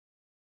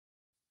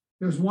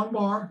 Here's 1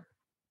 bar,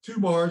 2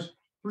 bars,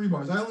 3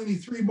 bars. I only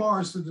need 3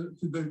 bars to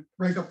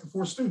break up the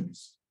 4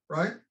 students,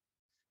 right?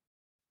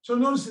 So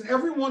notice in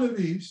every one of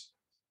these,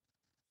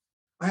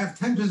 I have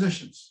 10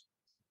 positions.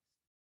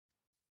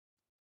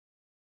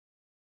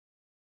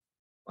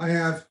 I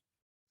have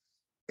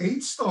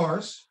 8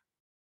 stars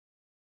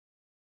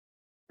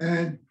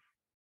and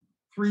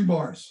 3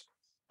 bars.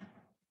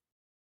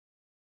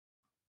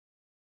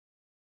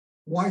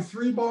 Why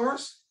 3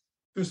 bars?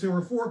 Because there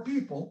were 4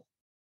 people,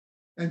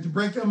 and to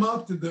break them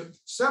up, to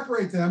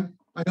separate them,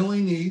 I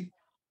only need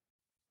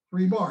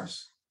 3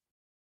 bars.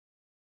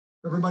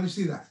 Everybody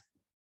see that?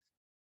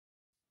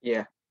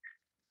 Yeah.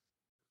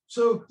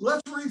 So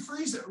let's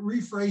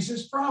rephrase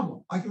this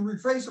problem. I can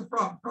rephrase the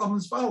problem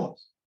as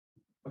follows,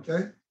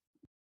 okay?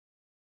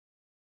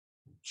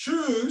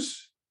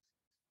 Choose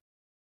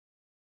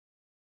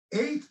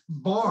 8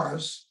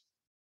 bars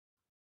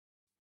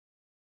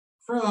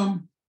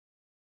from,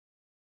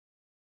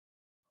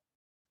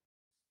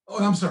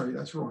 oh, I'm sorry,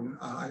 that's wrong.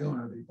 I don't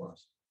have 8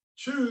 bars.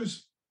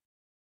 Choose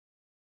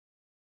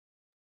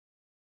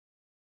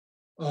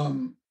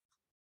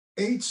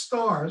 8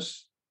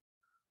 stars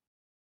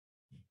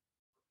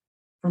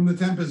from the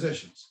 10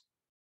 positions.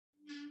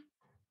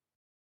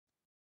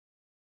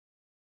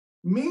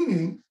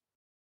 Meaning,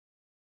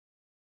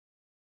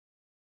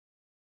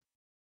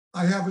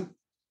 I have it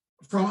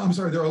from, I'm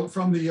sorry, there are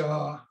from the,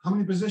 how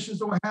many positions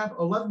do I have?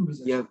 11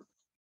 positions. Yeah.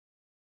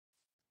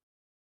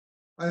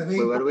 I have 8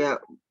 Wait, why do we have?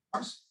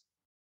 bars,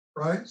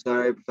 right?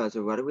 Sorry,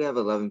 Professor. Why do we have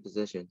 11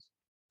 positions?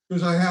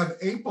 Because I have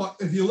 8 bars.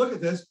 If you look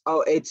at this.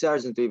 Oh, 8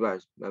 stars and 3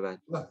 bars. My bad.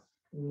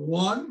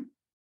 1,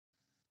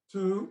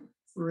 2,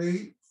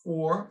 3,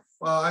 4,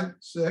 5,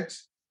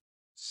 6,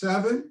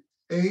 7,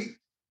 8,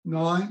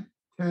 9,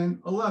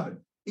 10, 11.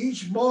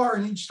 Each bar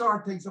and each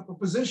star takes up a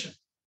position.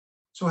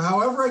 So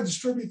however I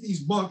distribute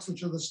these books,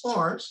 which are the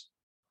stars,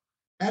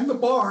 and the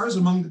bars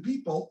among the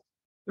people,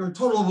 there are a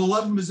total of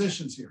 11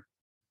 positions here.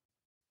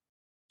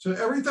 So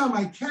every time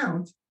I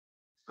count,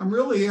 I'm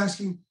really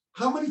asking,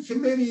 how many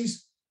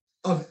committees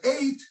of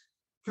 8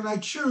 can I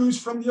choose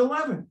from the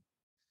 11?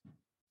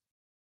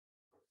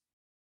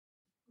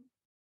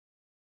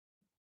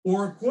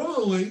 Or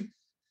equivalently,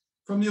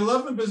 from the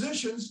 11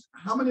 positions,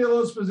 how many of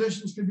those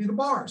positions could be the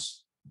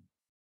bars?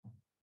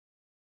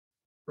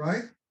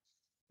 Right?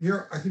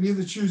 Here, I can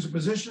either choose the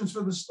positions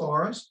for the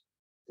stars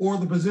or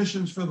the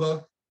positions for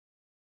the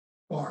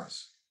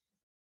bars.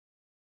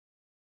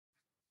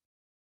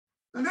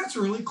 And that's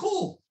really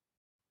cool.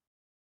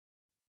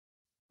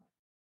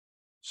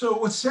 So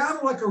what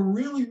sounded like a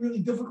really, really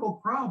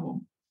difficult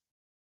problem,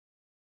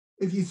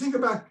 if you think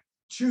about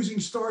choosing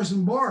stars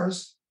and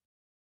bars,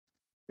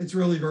 it's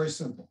really very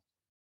simple.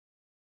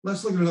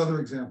 Let's look at another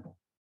example.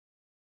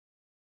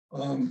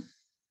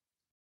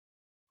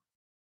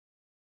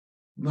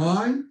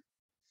 9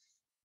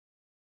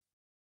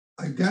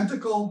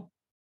 identical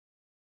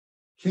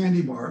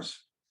candy bars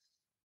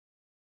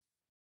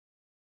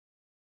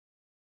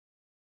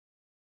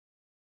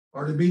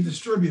are to be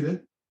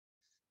distributed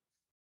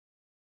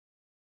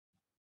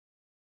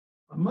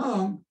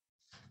among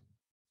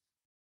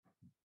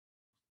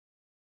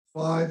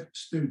 5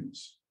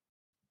 students.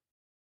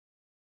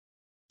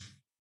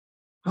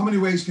 How many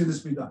ways can this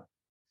be done?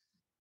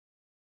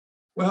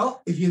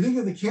 Well, if you think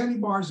of the candy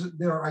bars that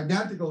they're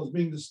identical as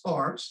being the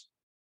stars,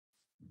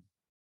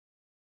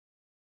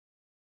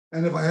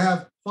 and if I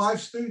have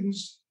 5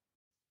 students,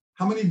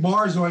 how many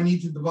bars do I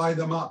need to divide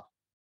them up?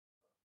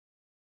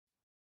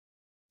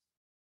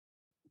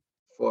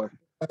 4.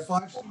 I have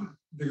 5 students,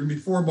 there are going to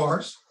be 4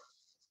 bars.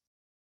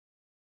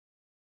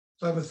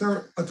 So I have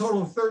a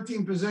total of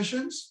 13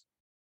 positions,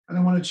 and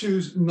I want to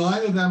choose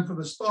 9 of them for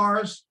the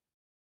stars,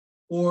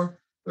 or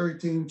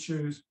 13,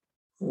 choose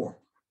 4.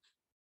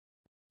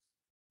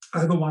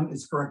 Either one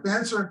is the correct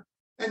answer,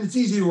 and it's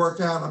easy to work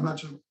out. I'm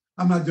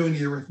not doing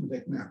the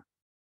arithmetic now.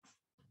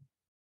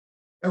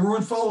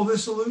 Everyone follow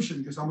this solution,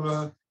 because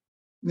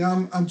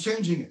I'm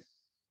changing it.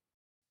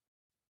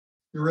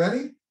 You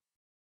ready?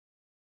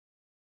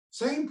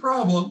 Same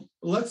problem.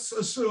 Let's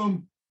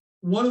assume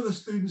one of the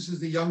students is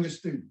the youngest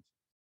student.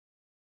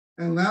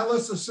 And now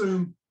let's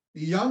assume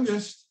the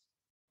youngest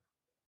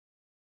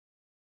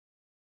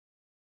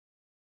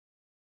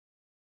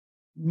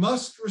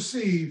must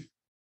receive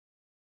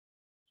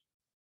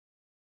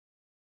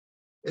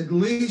at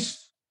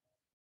least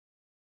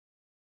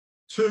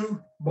 2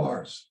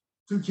 bars,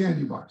 2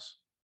 candy bars.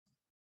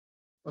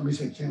 Let me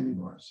say candy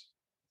bars.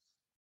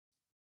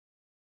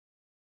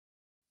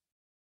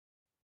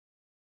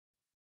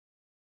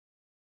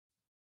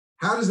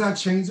 How does that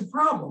change the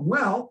problem?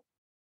 Well,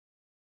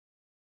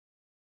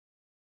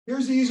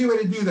 here's the easy way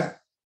to do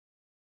that.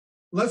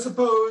 Let's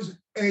suppose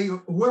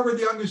whoever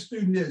the youngest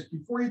student is,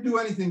 before you do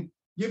anything,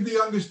 give the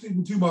youngest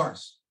student 2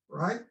 bars,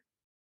 right?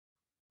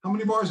 How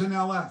many bars are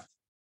now left?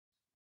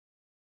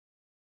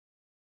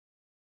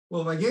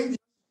 Well, if I gave you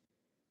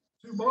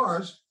 2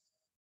 bars,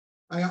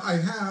 I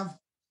have,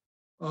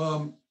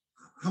 how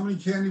many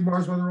candy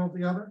bars were there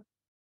altogether?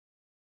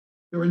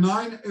 There were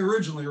 9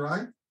 originally,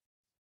 right?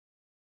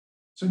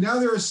 So now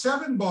there are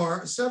 7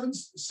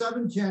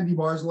 candy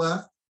bars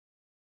left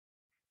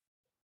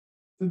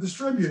to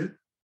distribute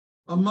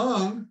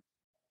among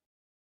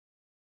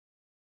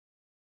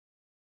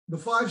the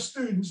 5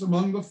 students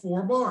among the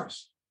 4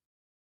 bars.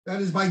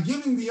 That is, by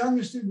giving the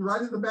youngest student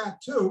right at the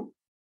back 2,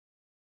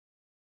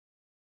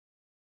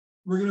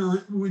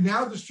 we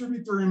now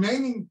distribute the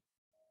remaining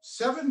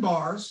 7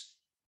 bars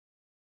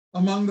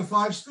among the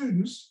 5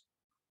 students,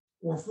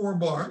 or 4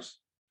 bars.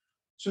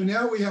 So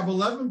now we have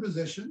 11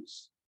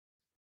 positions,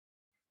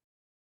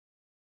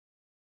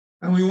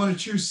 and we want to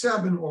choose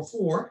 7 or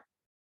 4,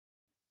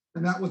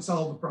 and that would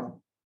solve the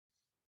problem.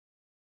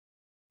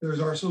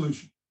 There's our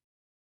solution.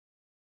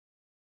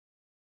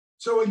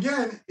 So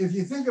again, if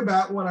you think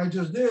about what I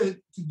just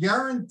did, to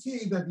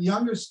guarantee that the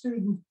youngest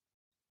student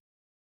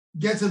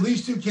gets at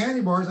least 2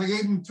 candy bars, I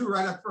gave him 2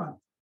 right up front.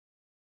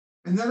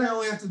 And then I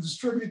only have to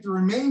distribute the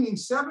remaining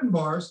 7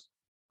 bars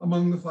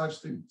among the 5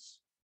 students.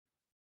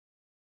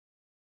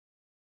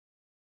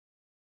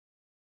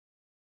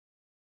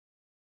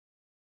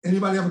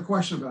 Anybody have a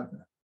question about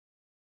that?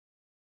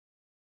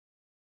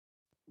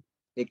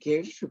 Hey, can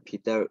you just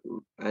repeat that?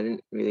 I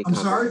didn't really. I'm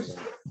sorry?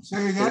 comprehend that. Say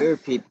Can again? you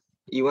repeat?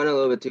 You went a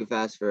little bit too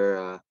fast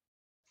for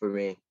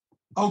me.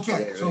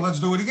 Okay, Yeah, so right. let's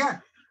do it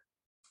again.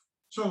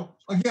 So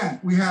again,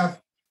 we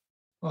have,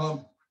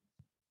 what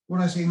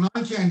did I say, 9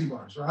 candy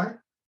bars, right?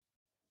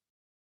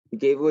 You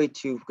gave away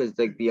 2 because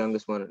like the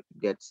youngest one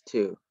gets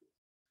 2.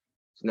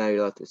 So now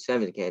you're left with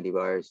 7 candy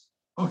bars.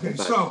 Okay,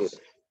 5 so students.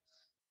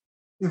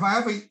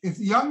 if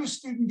the youngest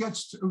student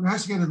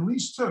has to get at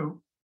least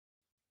 2,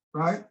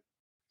 right?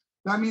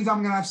 That means I'm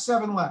going to have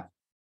 7 left.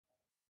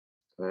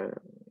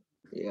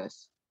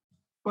 Yes.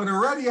 But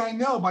already I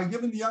know by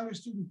giving the younger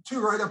student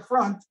 2 right up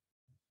front,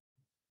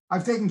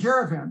 I've taken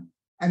care of him,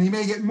 and he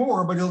may get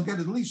more, but he'll get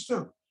at least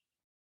 2.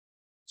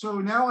 So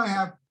now I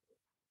have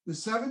the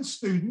 7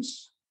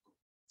 students,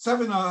 I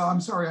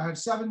have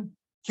 7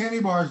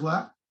 candy bars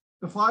left.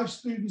 The 5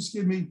 students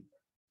give me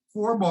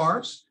 4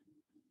 bars.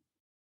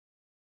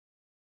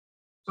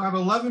 So I have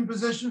 11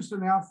 positions to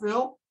now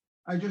fill.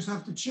 I just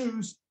have to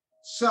choose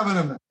 7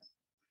 of them.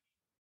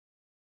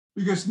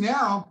 Because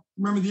now,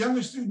 remember, the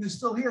younger student is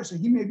still here, so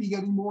he may be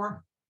getting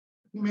more.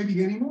 He may be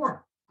getting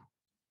more.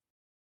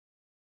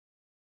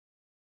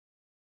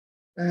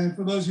 And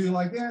for those of you who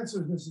like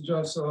answers, this is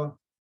just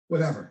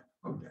whatever.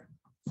 Okay.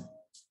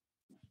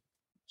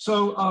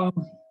 So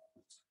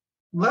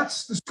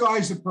let's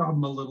disguise the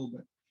problem a little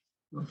bit.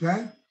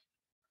 Okay.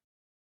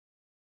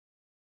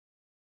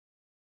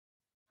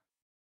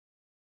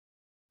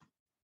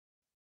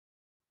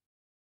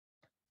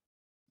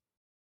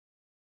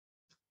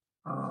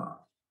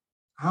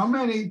 How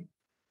many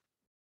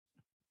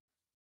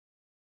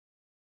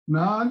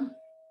non-negative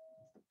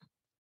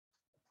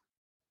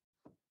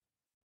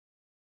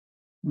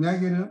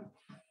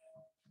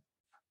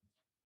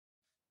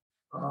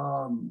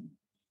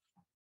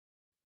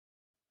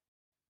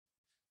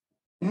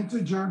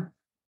integer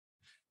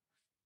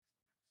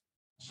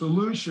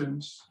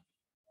solutions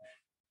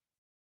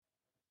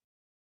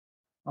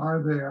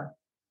are there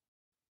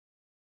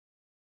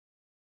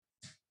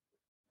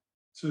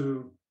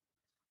to,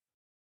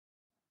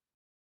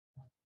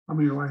 how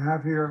many do I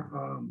have here?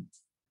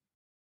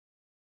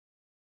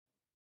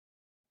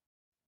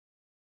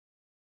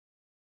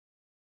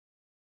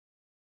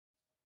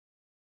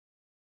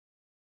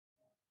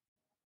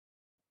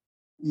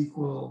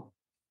 Equal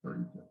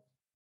 32.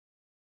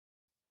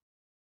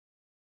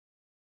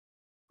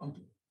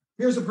 Okay.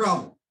 Here's the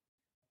problem.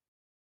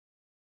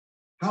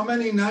 How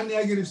many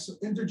non-negative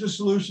integer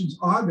solutions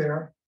are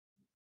there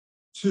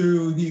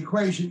to the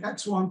equation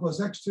x1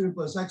 plus x2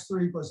 plus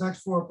x3 plus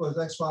x4 plus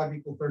x5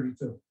 equal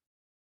 32?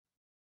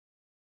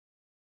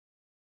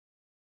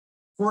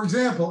 For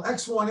example,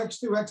 x1,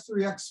 x2,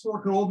 x3,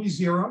 x4 could all be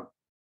 0,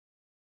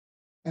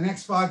 and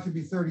x5 could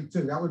be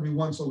 32. That would be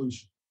one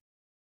solution.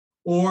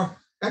 Or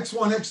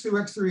x1, x2,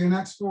 x3, and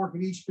x4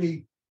 could each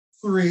be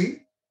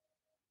 3,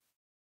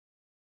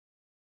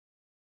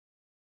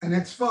 and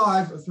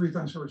x5, or 3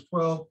 times 4 is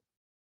 12,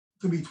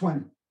 could be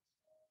 20.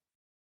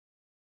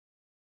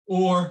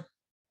 Or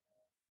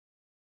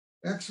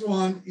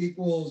x1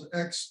 equals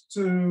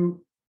x2,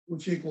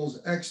 which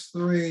equals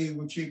x3,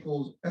 which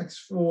equals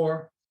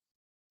x4,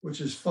 which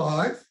is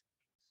 5.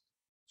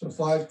 So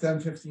 5,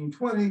 10, 15,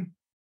 20.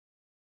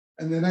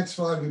 And then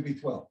x5 would be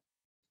 12.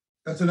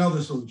 That's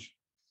another solution.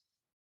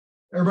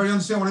 Everybody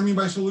understand what I mean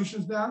by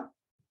solutions now?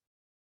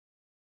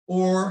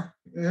 Or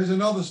here's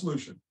another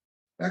solution.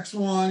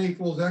 x1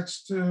 equals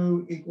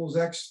x2 equals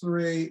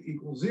x3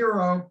 equals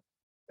 0.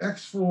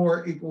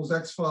 x4 equals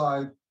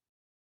x5,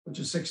 which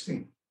is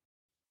 16.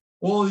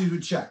 All of these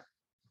would check.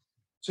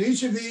 So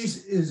each of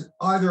these is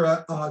either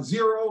a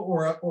 0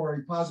 or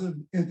a positive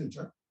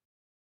integer.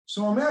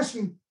 So I'm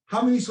asking,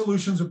 how many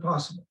solutions are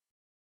possible?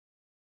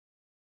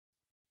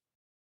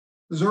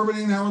 Does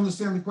everybody now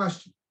understand the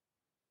question?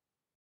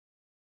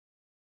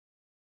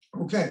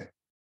 Okay.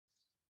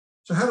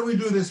 So how do we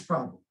do this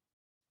problem?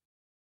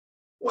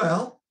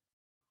 Well,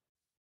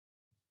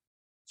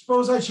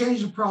 suppose I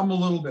change the problem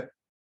a little bit.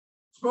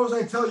 Suppose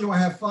I tell you I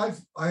have five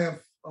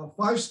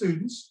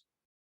students.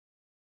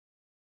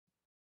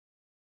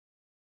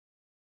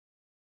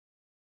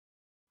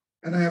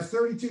 And I have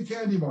 32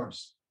 candy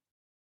bars.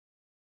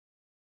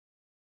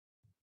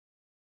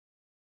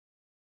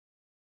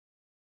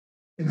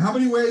 In how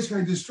many ways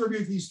can I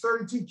distribute these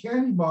 32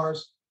 candy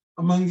bars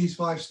among these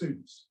 5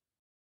 students?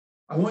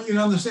 I want you to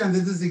understand that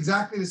this is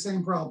exactly the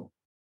same problem.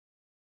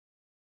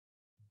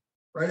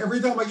 Right?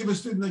 Every time I give a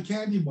student a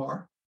candy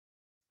bar,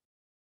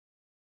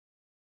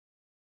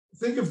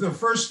 think of the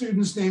first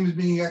student's name as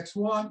being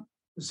X1,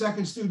 the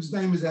second student's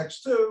name is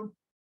X2,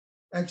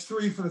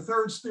 X3 for the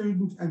third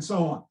student, and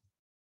so on.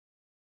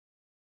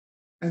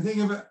 And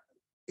think of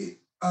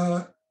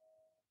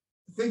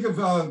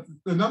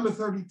the number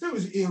 32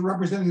 as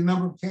representing the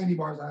number of candy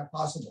bars I have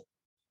possible.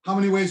 How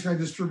many ways can I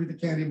distribute the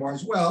candy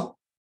bars? Well,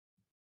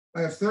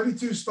 I have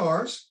 32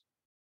 stars.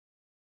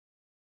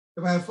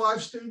 If I have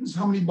 5 students,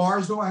 how many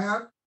bars do I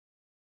have?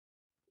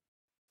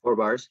 4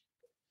 bars.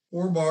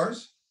 4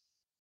 bars.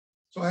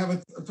 So I have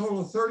a total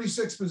of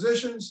 36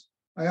 positions.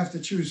 I have to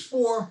choose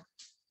 4.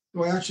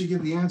 Do I actually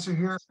give the answer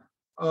here?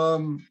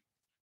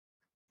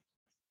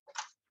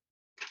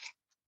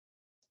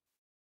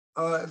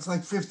 It's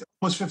like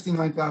almost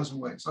 59,000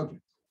 ways. Okay.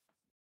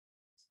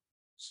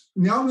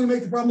 Now I'm going to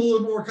make the problem a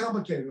little more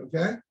complicated,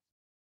 okay?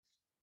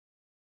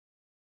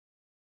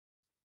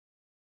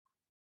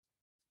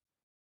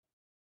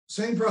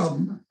 Same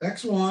problem,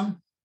 x1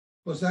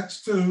 plus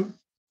x2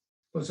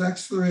 plus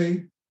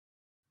x3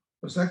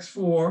 plus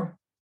x4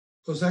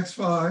 plus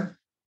x5.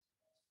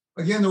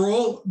 Again,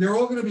 they're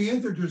all going to be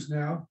integers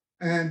now,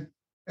 and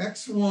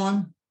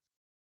x1,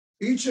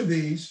 each of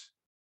these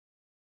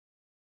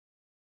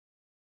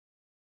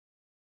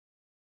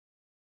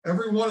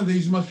Every one of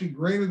these must be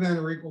greater than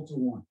or equal to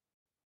 1.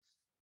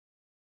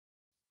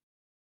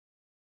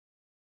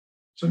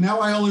 So now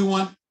I only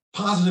want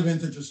positive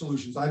integer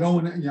solutions. I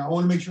don't want to, I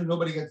want to make sure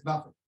nobody gets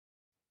nothing.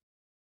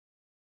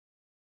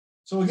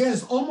 So again,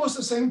 it's almost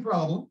the same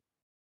problem.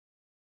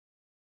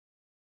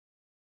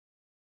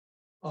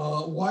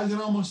 Why is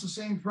it almost the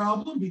same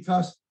problem?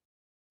 Because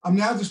I'm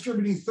now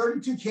distributing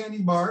 32 candy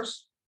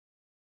bars.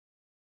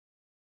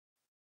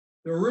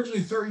 There were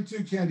originally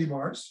 32 candy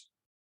bars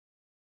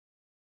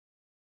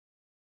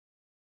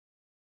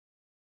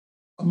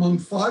among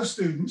 5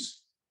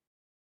 students.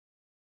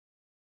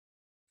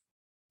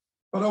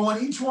 But I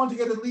want each one to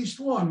get at least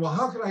 1. Well,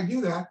 how can I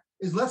do that?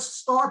 Is let's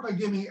start by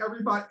giving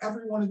every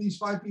one of these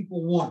 5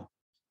 people 1.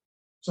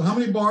 So how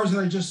many bars did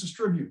I just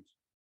distribute?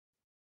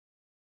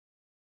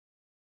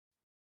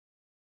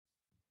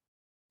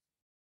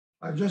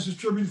 I've just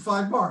distributed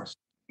 5 bars.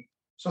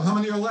 So how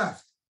many are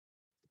left?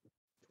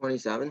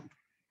 27.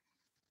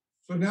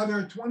 So now there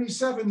are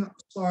 27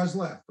 stars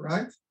left,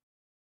 right?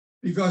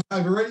 Because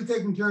I've already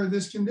taken care of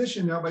this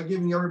condition now by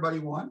giving everybody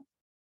 1.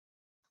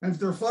 And if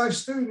there are 5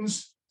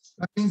 students,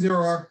 that means there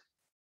are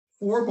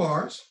 4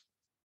 bars.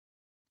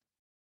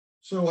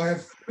 So I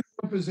have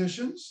 3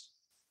 positions.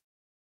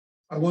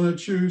 I want to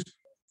choose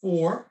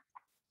 4.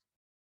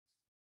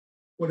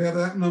 Whatever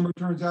that number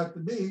turns out to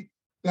be,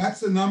 that's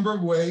the number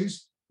of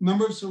ways,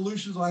 number of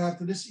solutions I have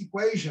to this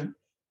equation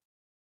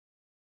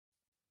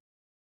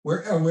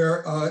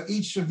where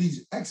each of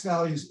these x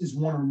values is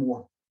 1 or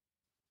more.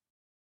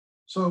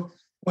 So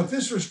what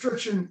this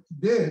restriction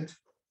did,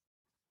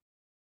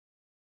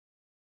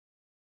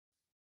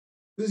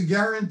 this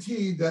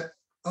guaranteed that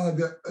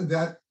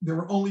that there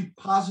were only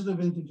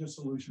positive integer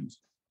solutions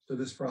to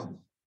this problem.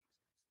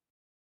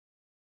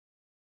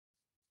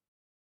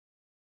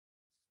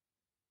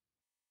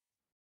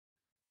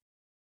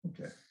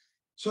 Okay,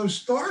 so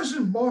stars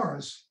and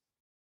bars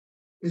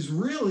is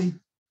really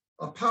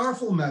a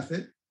powerful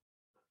method.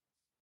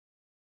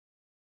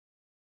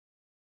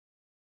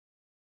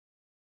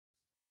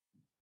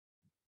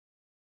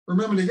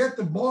 Remember, to get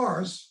the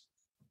bars,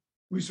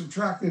 we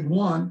subtracted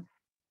 1,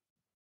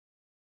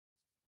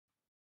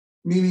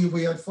 meaning if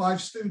we had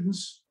 5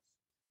 students,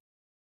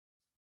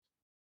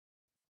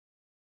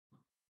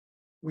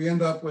 we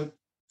end up with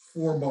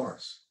 4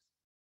 bars.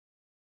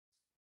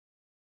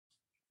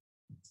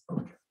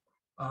 Okay,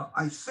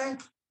 I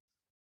think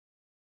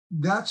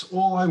that's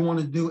all I want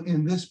to do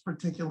in this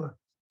particular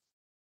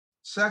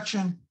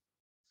section.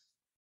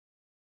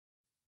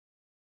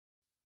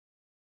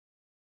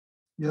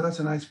 Yeah, that's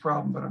a nice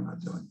problem, but I'm not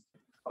doing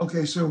it.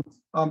 Okay, so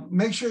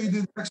make sure you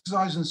do the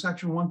exercise in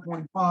section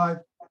 1.5.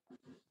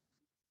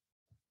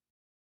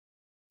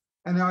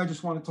 And now I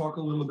just want to talk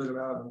a little bit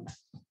about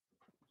it.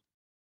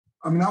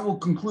 I mean, that will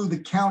conclude the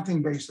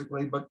counting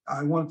basically, but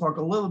I want to talk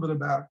a little bit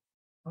about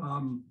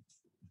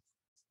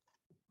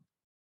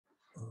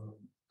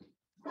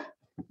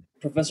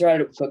Professor, I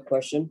had a quick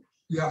question.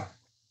 yeah.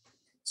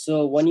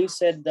 So when you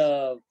said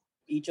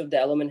each of the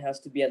element has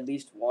to be at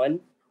least 1,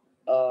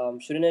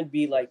 shouldn't it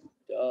be like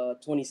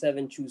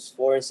 27 choose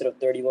 4 instead of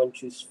 31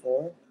 choose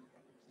 4?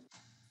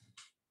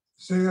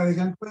 Say that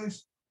again,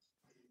 please.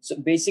 So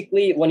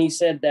basically, when you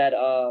said that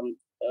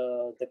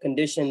the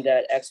condition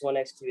that x1,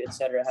 x2,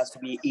 etc. has to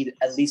be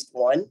at least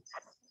 1.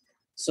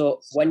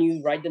 So when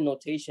you write the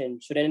notation,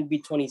 shouldn't it be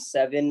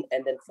 27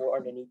 and then 4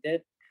 underneath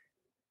it?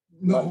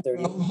 No,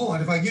 hold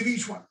on. If I give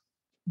each one,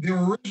 there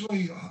were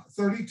originally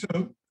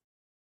 32,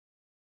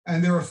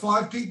 and there were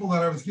 5 people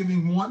that I was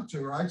giving 1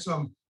 to, right?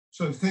 So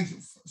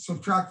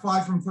subtract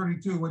 5 from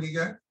 32. What do you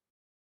get?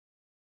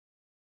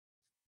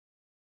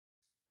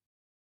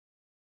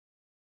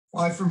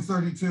 5 from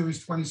 32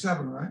 is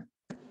 27, right?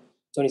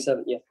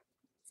 27, yeah.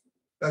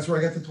 That's where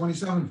I get the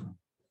 27 from.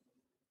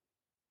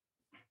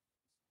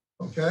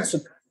 Okay. So,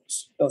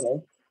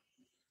 okay.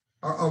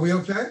 Are we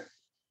okay?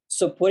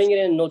 So putting it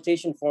in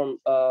notation form,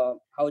 how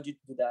would you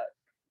do that?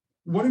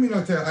 What do you mean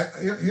notation?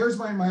 Here's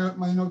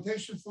my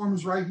notation form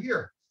is right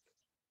here.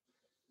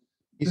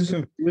 He's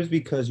confused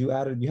because you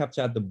have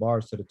to add the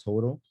bars to the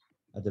total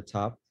at the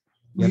top.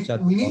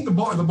 We need the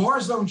bar. The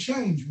bars don't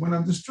change. When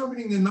I'm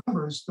distributing the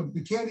numbers,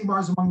 the candy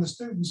bars among the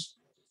students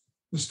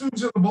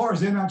of the bars,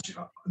 they're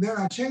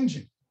not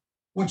changing.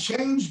 What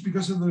changed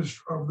because of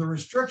the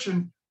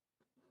restriction?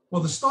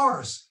 Well, the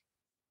stars.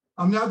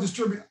 I'm now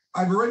distributing.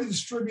 I've already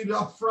distributed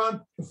up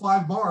front the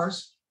 5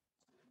 bars.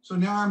 So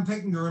now I'm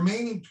taking the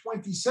remaining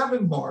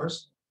 27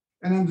 bars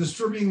and I'm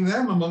distributing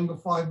them among the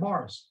 5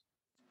 bars.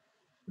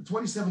 The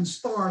 27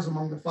 stars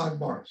among the 5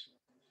 bars.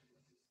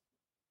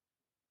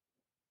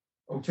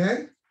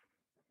 Okay?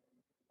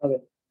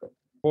 Okay.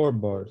 4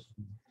 bars.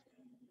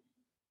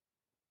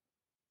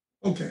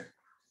 Okay.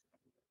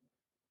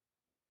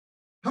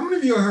 How many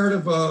of you have heard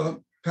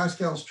of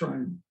Pascal's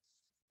triangle?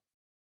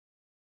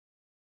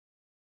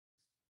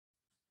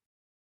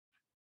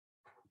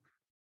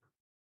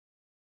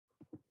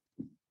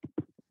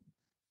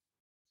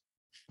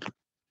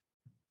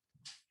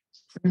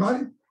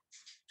 Anybody?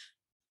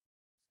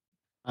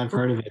 I've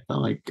heard of it, but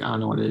like I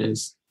don't know what it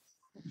is.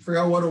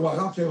 Forgot what it was.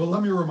 Okay, well,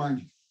 let me remind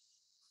you.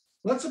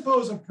 let's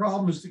suppose a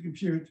problem is to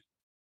compute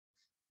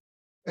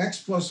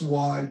x plus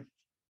y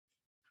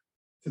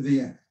to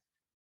the n.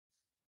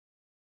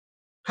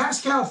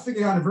 Pascal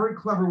figured out a very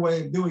clever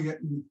way of doing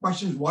it. And the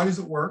question is, why does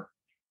it work?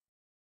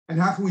 And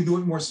how can we do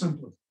it more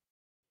simply?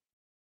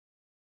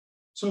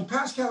 So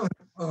Pascal,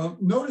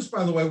 notice,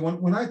 by the way,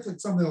 when I took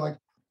something like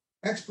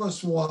x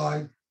plus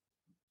y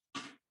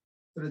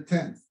to the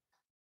 10th,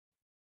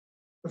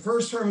 the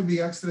first term would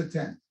be x to the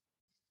 10th.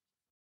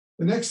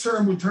 The next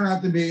term would turn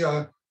out to be,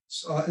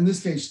 in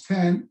this case,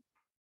 10,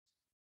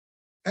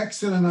 x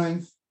to the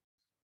 9th,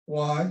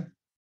 y.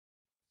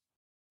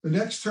 The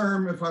next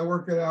term, if I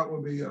work it out,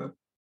 would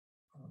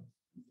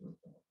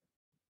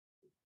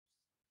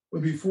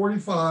be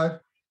 45,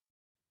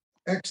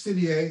 x to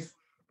the 8th,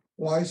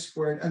 y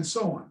squared, and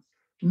so on.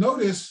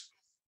 Notice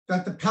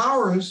that the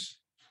powers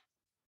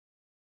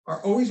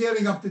are always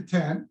adding up to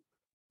 10.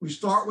 We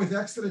start with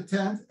x to the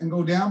 10th and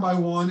go down by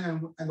 1,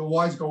 and the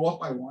y's go up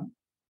by 1.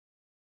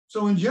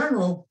 So in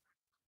general,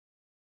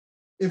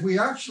 if we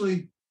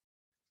actually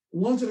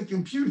wanted to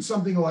compute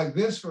something like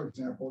this, for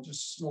example,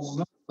 just a small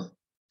number,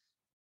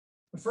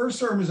 the first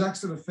term is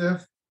x to the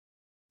 5th,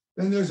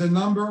 then there's a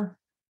number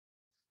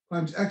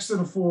times x to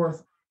the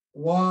 4th,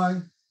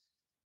 y,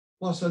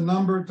 plus a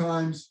number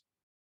times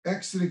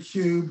x to the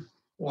cube,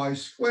 y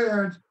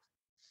squared,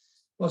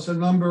 plus a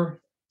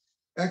number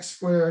x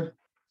squared,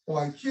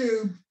 y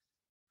cubed,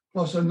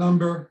 plus a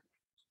number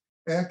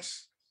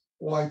x,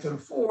 y to the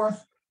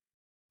 4th,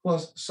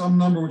 plus some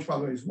number, which by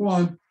the way is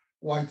 1,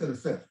 y to the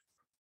 5th.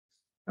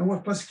 And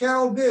what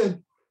Pascal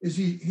did is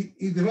he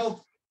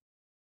developed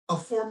a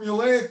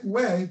formulaic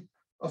way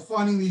of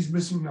finding these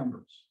missing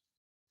numbers.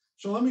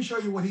 So let me show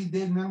you what he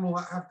did, and then we'll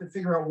have to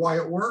figure out why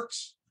it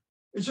works.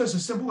 It's just a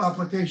simple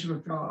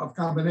application of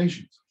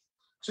combinations.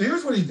 So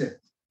here's what he did.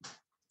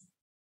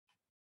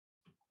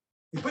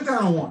 He put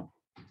down a 1.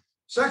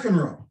 Second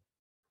row,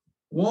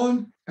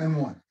 1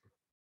 and 1.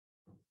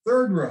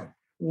 Third row,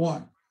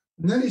 1.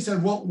 And then he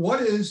said, well,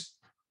 what is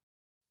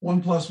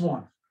 1 plus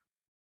 1?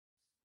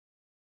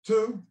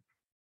 2.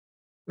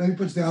 Then he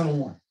puts down a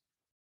 1.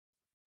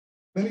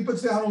 Then he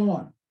puts down a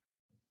 1.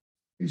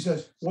 He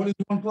says, what is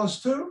 1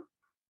 plus 2?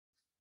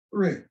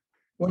 3.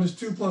 What is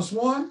 2 plus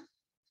 1?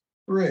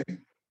 3.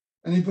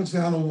 And he puts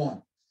down a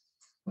 1.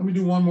 Let me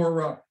do one more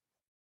row.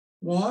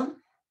 1.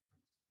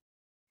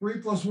 3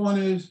 plus 1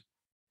 is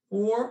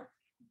 4.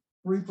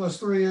 3 plus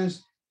 3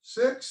 is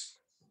 6.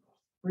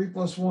 3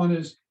 plus 1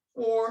 is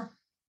 4.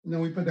 And then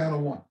we put down a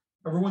 1.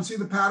 Everyone see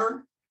the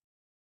pattern?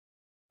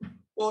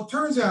 Well, it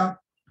turns out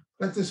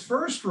that this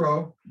first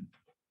row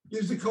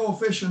gives the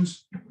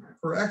coefficients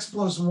for x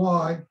plus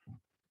y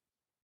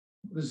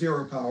to the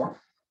 0 power.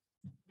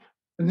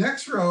 The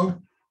next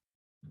row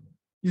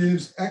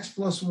gives x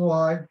plus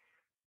y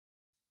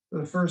to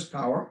the first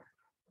power.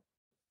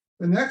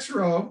 The next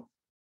row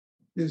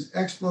is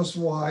x plus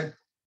y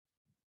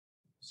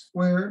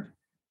squared,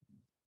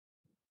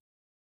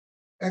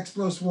 x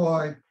plus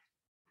y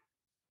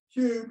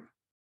cubed,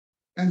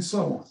 and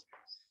so on.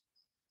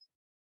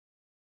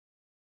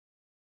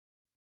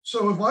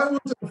 So if I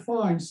wanted to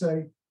find,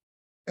 say,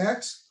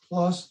 x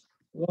plus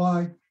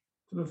y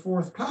to the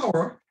 4th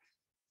power,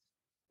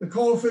 the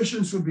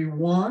coefficients would be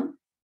 1,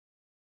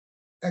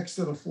 x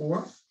to the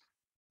 4th,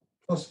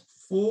 plus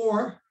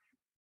 4,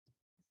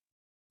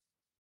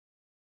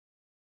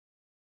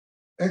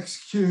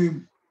 x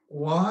cubed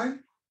y,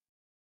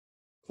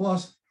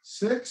 plus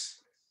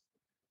 6,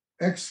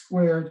 x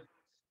squared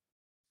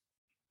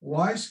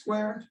y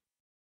squared,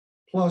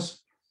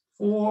 plus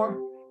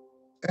 4,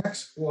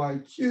 x y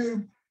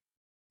cubed,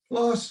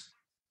 plus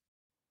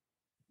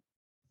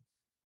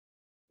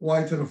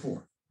y to the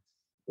 4th,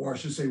 or I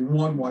should say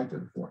 1y to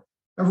the 4th.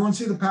 Everyone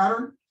see the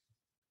pattern?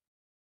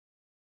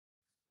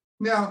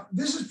 Now,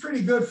 this is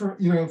pretty good for,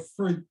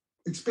 for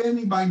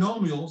expanding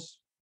binomials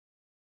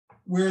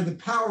where the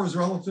power is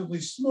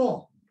relatively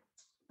small.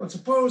 But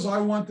suppose I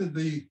wanted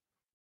the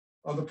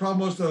problem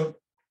was to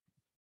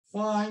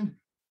find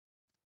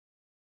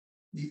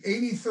the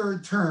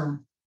 83rd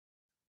term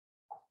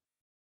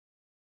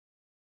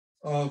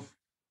of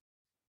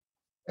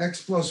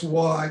x plus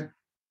y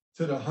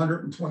to the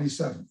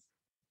 127th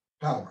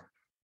power.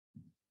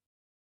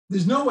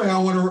 There's no way I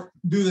want to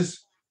do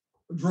this,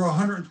 draw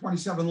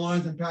 127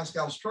 lines in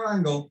Pascal's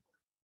triangle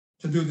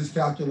to do this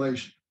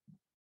calculation.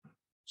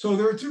 So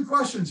there are two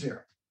questions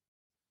here.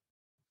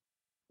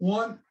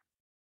 One,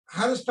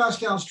 how does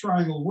Pascal's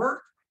triangle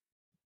work?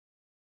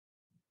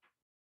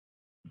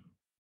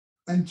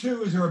 And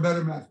two, is there a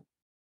better method?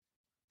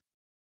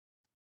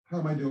 How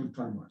am I doing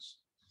time-wise?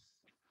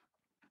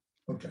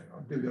 Okay,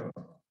 I'll give you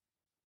a...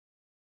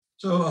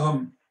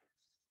 So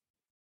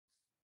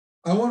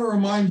I want to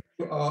remind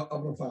you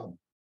of the following.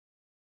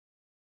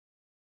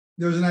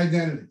 There's an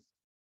identity,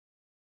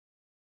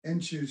 n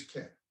choose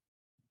k.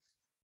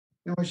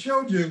 Now I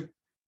showed you,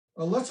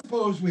 let's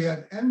suppose we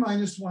have n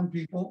minus 1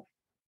 people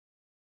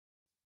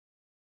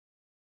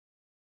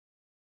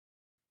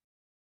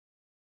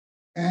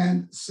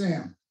and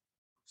Sam.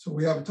 So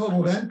we have a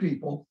total of n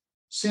people.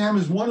 Sam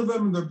is one of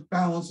them, and the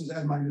balance is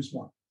n minus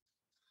 1.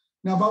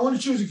 Now, if I want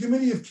to choose a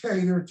committee of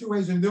K, there are two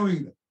ways of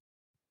doing it.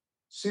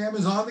 Sam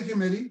is on the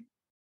committee,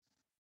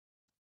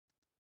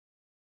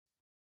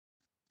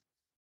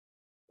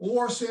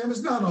 or Sam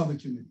is not on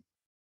the committee.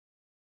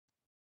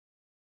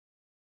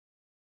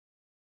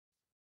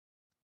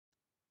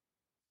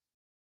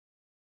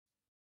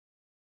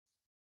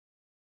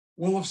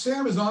 Well, if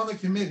Sam is on the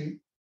committee,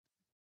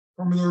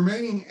 from the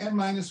remaining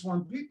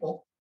n-1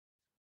 people,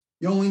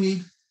 you only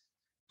need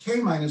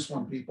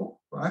k-1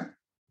 people, right?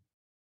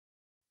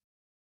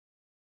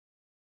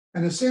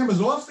 And if Sam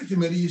is off the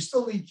committee, you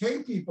still need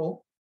k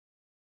people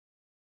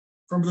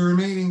from the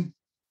remaining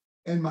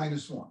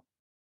n-1.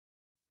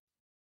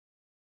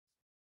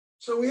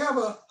 So we have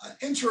an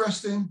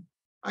interesting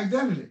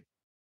identity.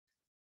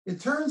 It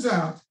turns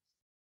out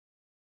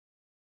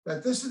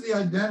that this is the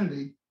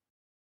identity.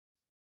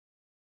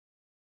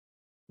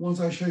 Once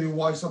I show you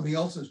why something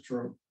else is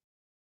true.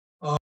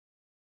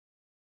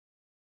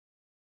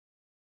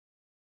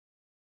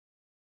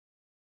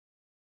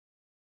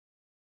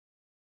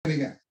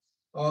 Again,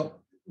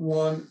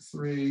 1,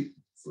 3,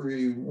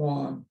 3,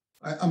 1.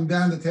 I'm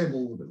down the table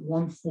a little bit.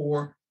 1,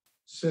 4,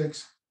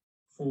 6,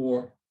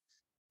 4,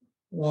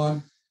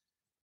 1,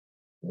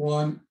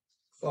 1,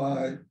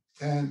 5,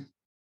 10,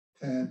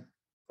 10,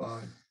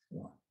 5,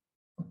 1.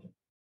 Okay.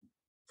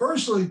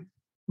 Firstly,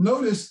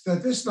 notice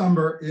that this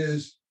number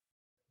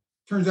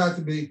turns out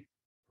to be,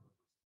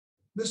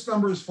 this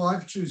number is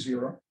 5, choose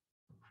 0.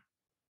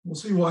 We'll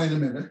see why in a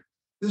minute.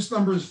 This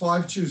number is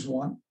 5, choose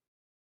 1.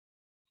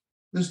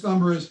 This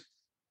number is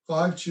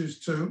 5, choose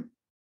 2.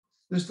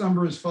 This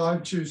number is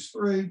 5, choose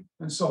 3,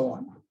 and so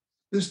on.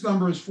 This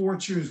number is 4,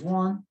 choose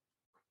 1.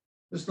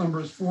 This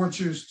number is 4,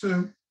 choose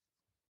 2.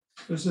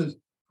 This is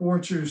 4,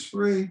 choose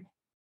 3,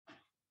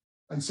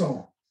 and so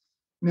on.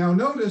 Now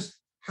notice,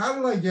 how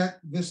did I get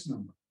this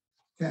number?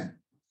 10.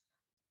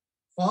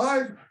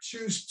 5,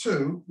 choose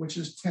 2, which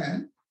is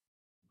 10,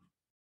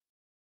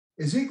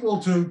 is equal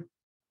to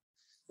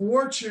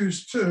 4,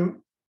 choose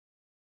 2,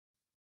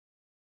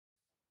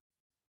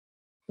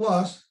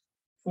 plus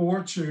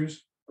 4,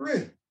 choose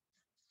 3.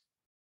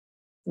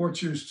 4,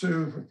 choose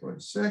 2 for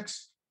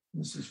 6.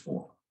 This is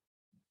 4.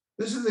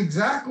 This is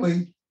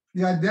exactly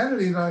the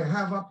identity that I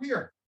have up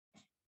here.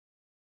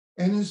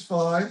 N is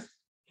 5,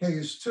 K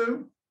is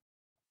 2,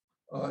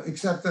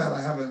 except that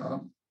I have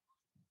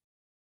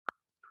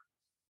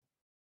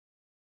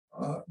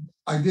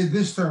I did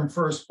this term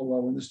first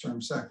below and this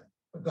term second.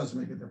 That doesn't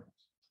make a difference.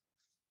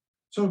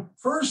 So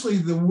firstly,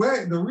 the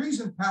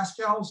reason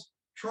Pascal's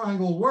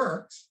triangle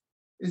works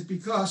is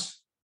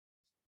because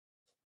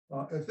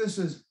if this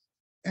is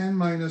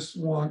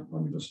n-1,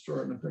 let me just draw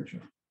it in a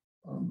picture.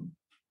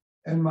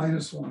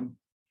 n-1,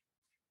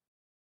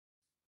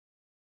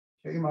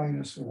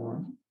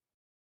 k-1,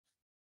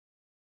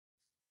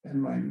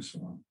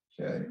 n-1,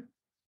 okay.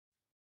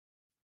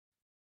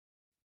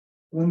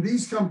 When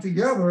these come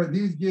together,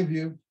 these give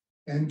you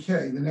nk,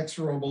 the next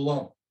row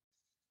below.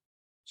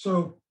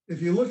 So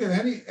if you look at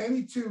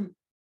any two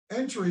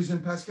entries in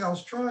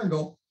Pascal's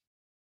triangle,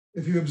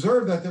 if you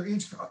observe that they're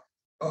each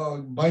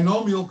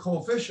binomial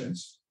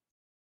coefficients,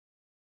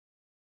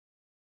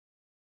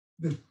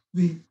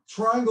 the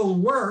triangle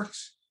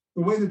works.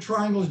 The way the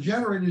triangle is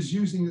generated is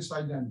using this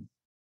identity.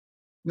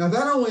 Now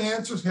that only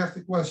answers half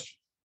the question.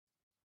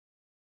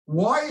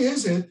 Why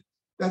is it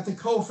that the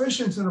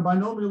coefficients in a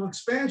binomial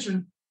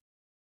expansion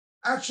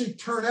actually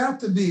turn out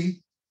to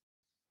be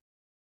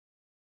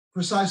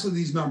precisely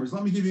these numbers?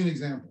 Let me give you an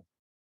example.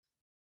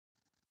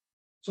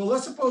 So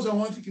let's suppose I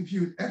want to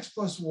compute x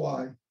plus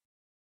y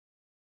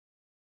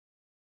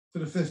to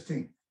the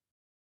 15th.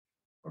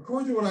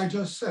 According to what I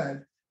just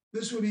said,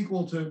 this would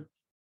equal to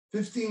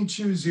 15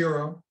 choose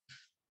 0,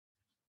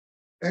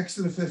 x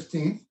to the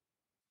 15th,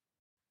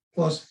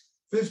 plus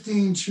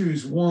 15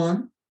 choose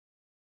 1,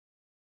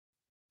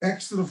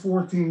 x to the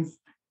 14th,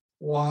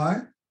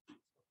 y,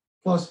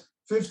 plus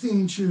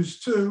 15 choose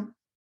 2,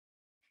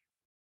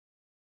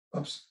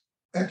 x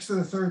to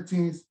the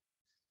 13th,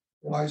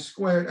 y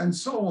squared, and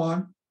so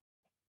on.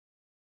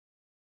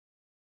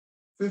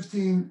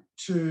 15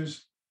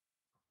 choose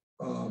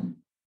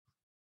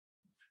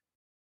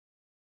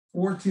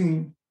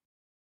 14,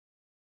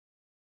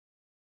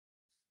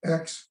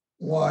 x,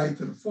 y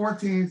to the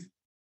 14th,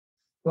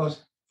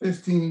 plus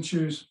 15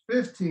 choose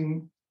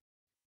 15,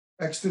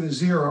 x to the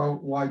 0,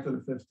 y to the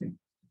 15th.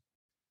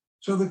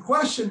 So the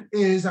question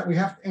is that we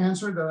have to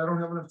answer, that I don't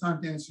have enough time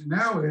to answer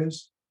now,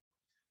 is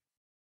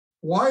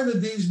why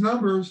did these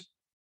numbers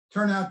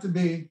turn out to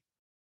be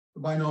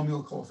the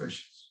binomial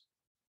coefficients?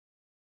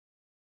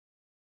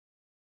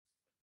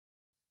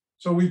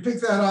 So we pick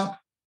that up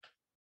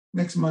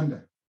next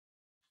Monday.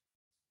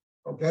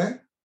 Okay?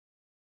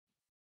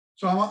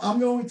 So I'm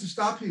going to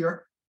stop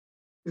here.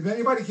 If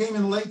anybody came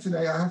in late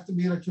today, I have to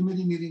be at a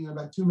committee meeting in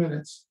about 2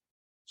 minutes,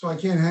 so I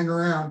can't hang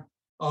around.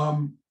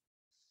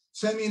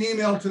 Send me an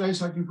email today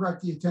so I can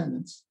correct the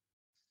attendance.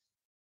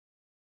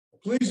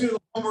 Please do the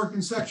homework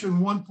in section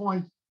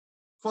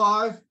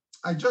 1.5.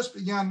 I just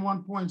began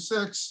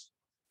 1.6,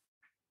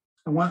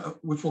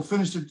 which will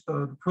finish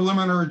the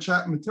preliminary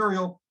chat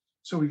material.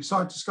 so we can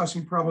start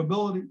discussing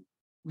probability.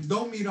 We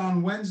don't meet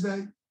on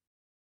Wednesday.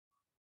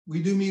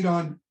 We do meet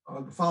on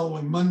the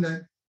following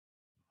Monday.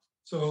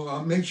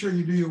 So make sure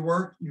you do your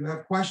work. You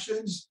have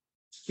questions,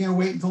 can't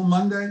wait until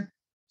Monday.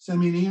 Send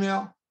me an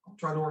email. I'll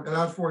try to work it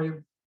out for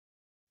you.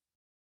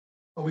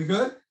 Are we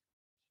good?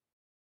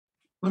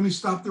 Let me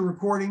stop the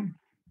recording.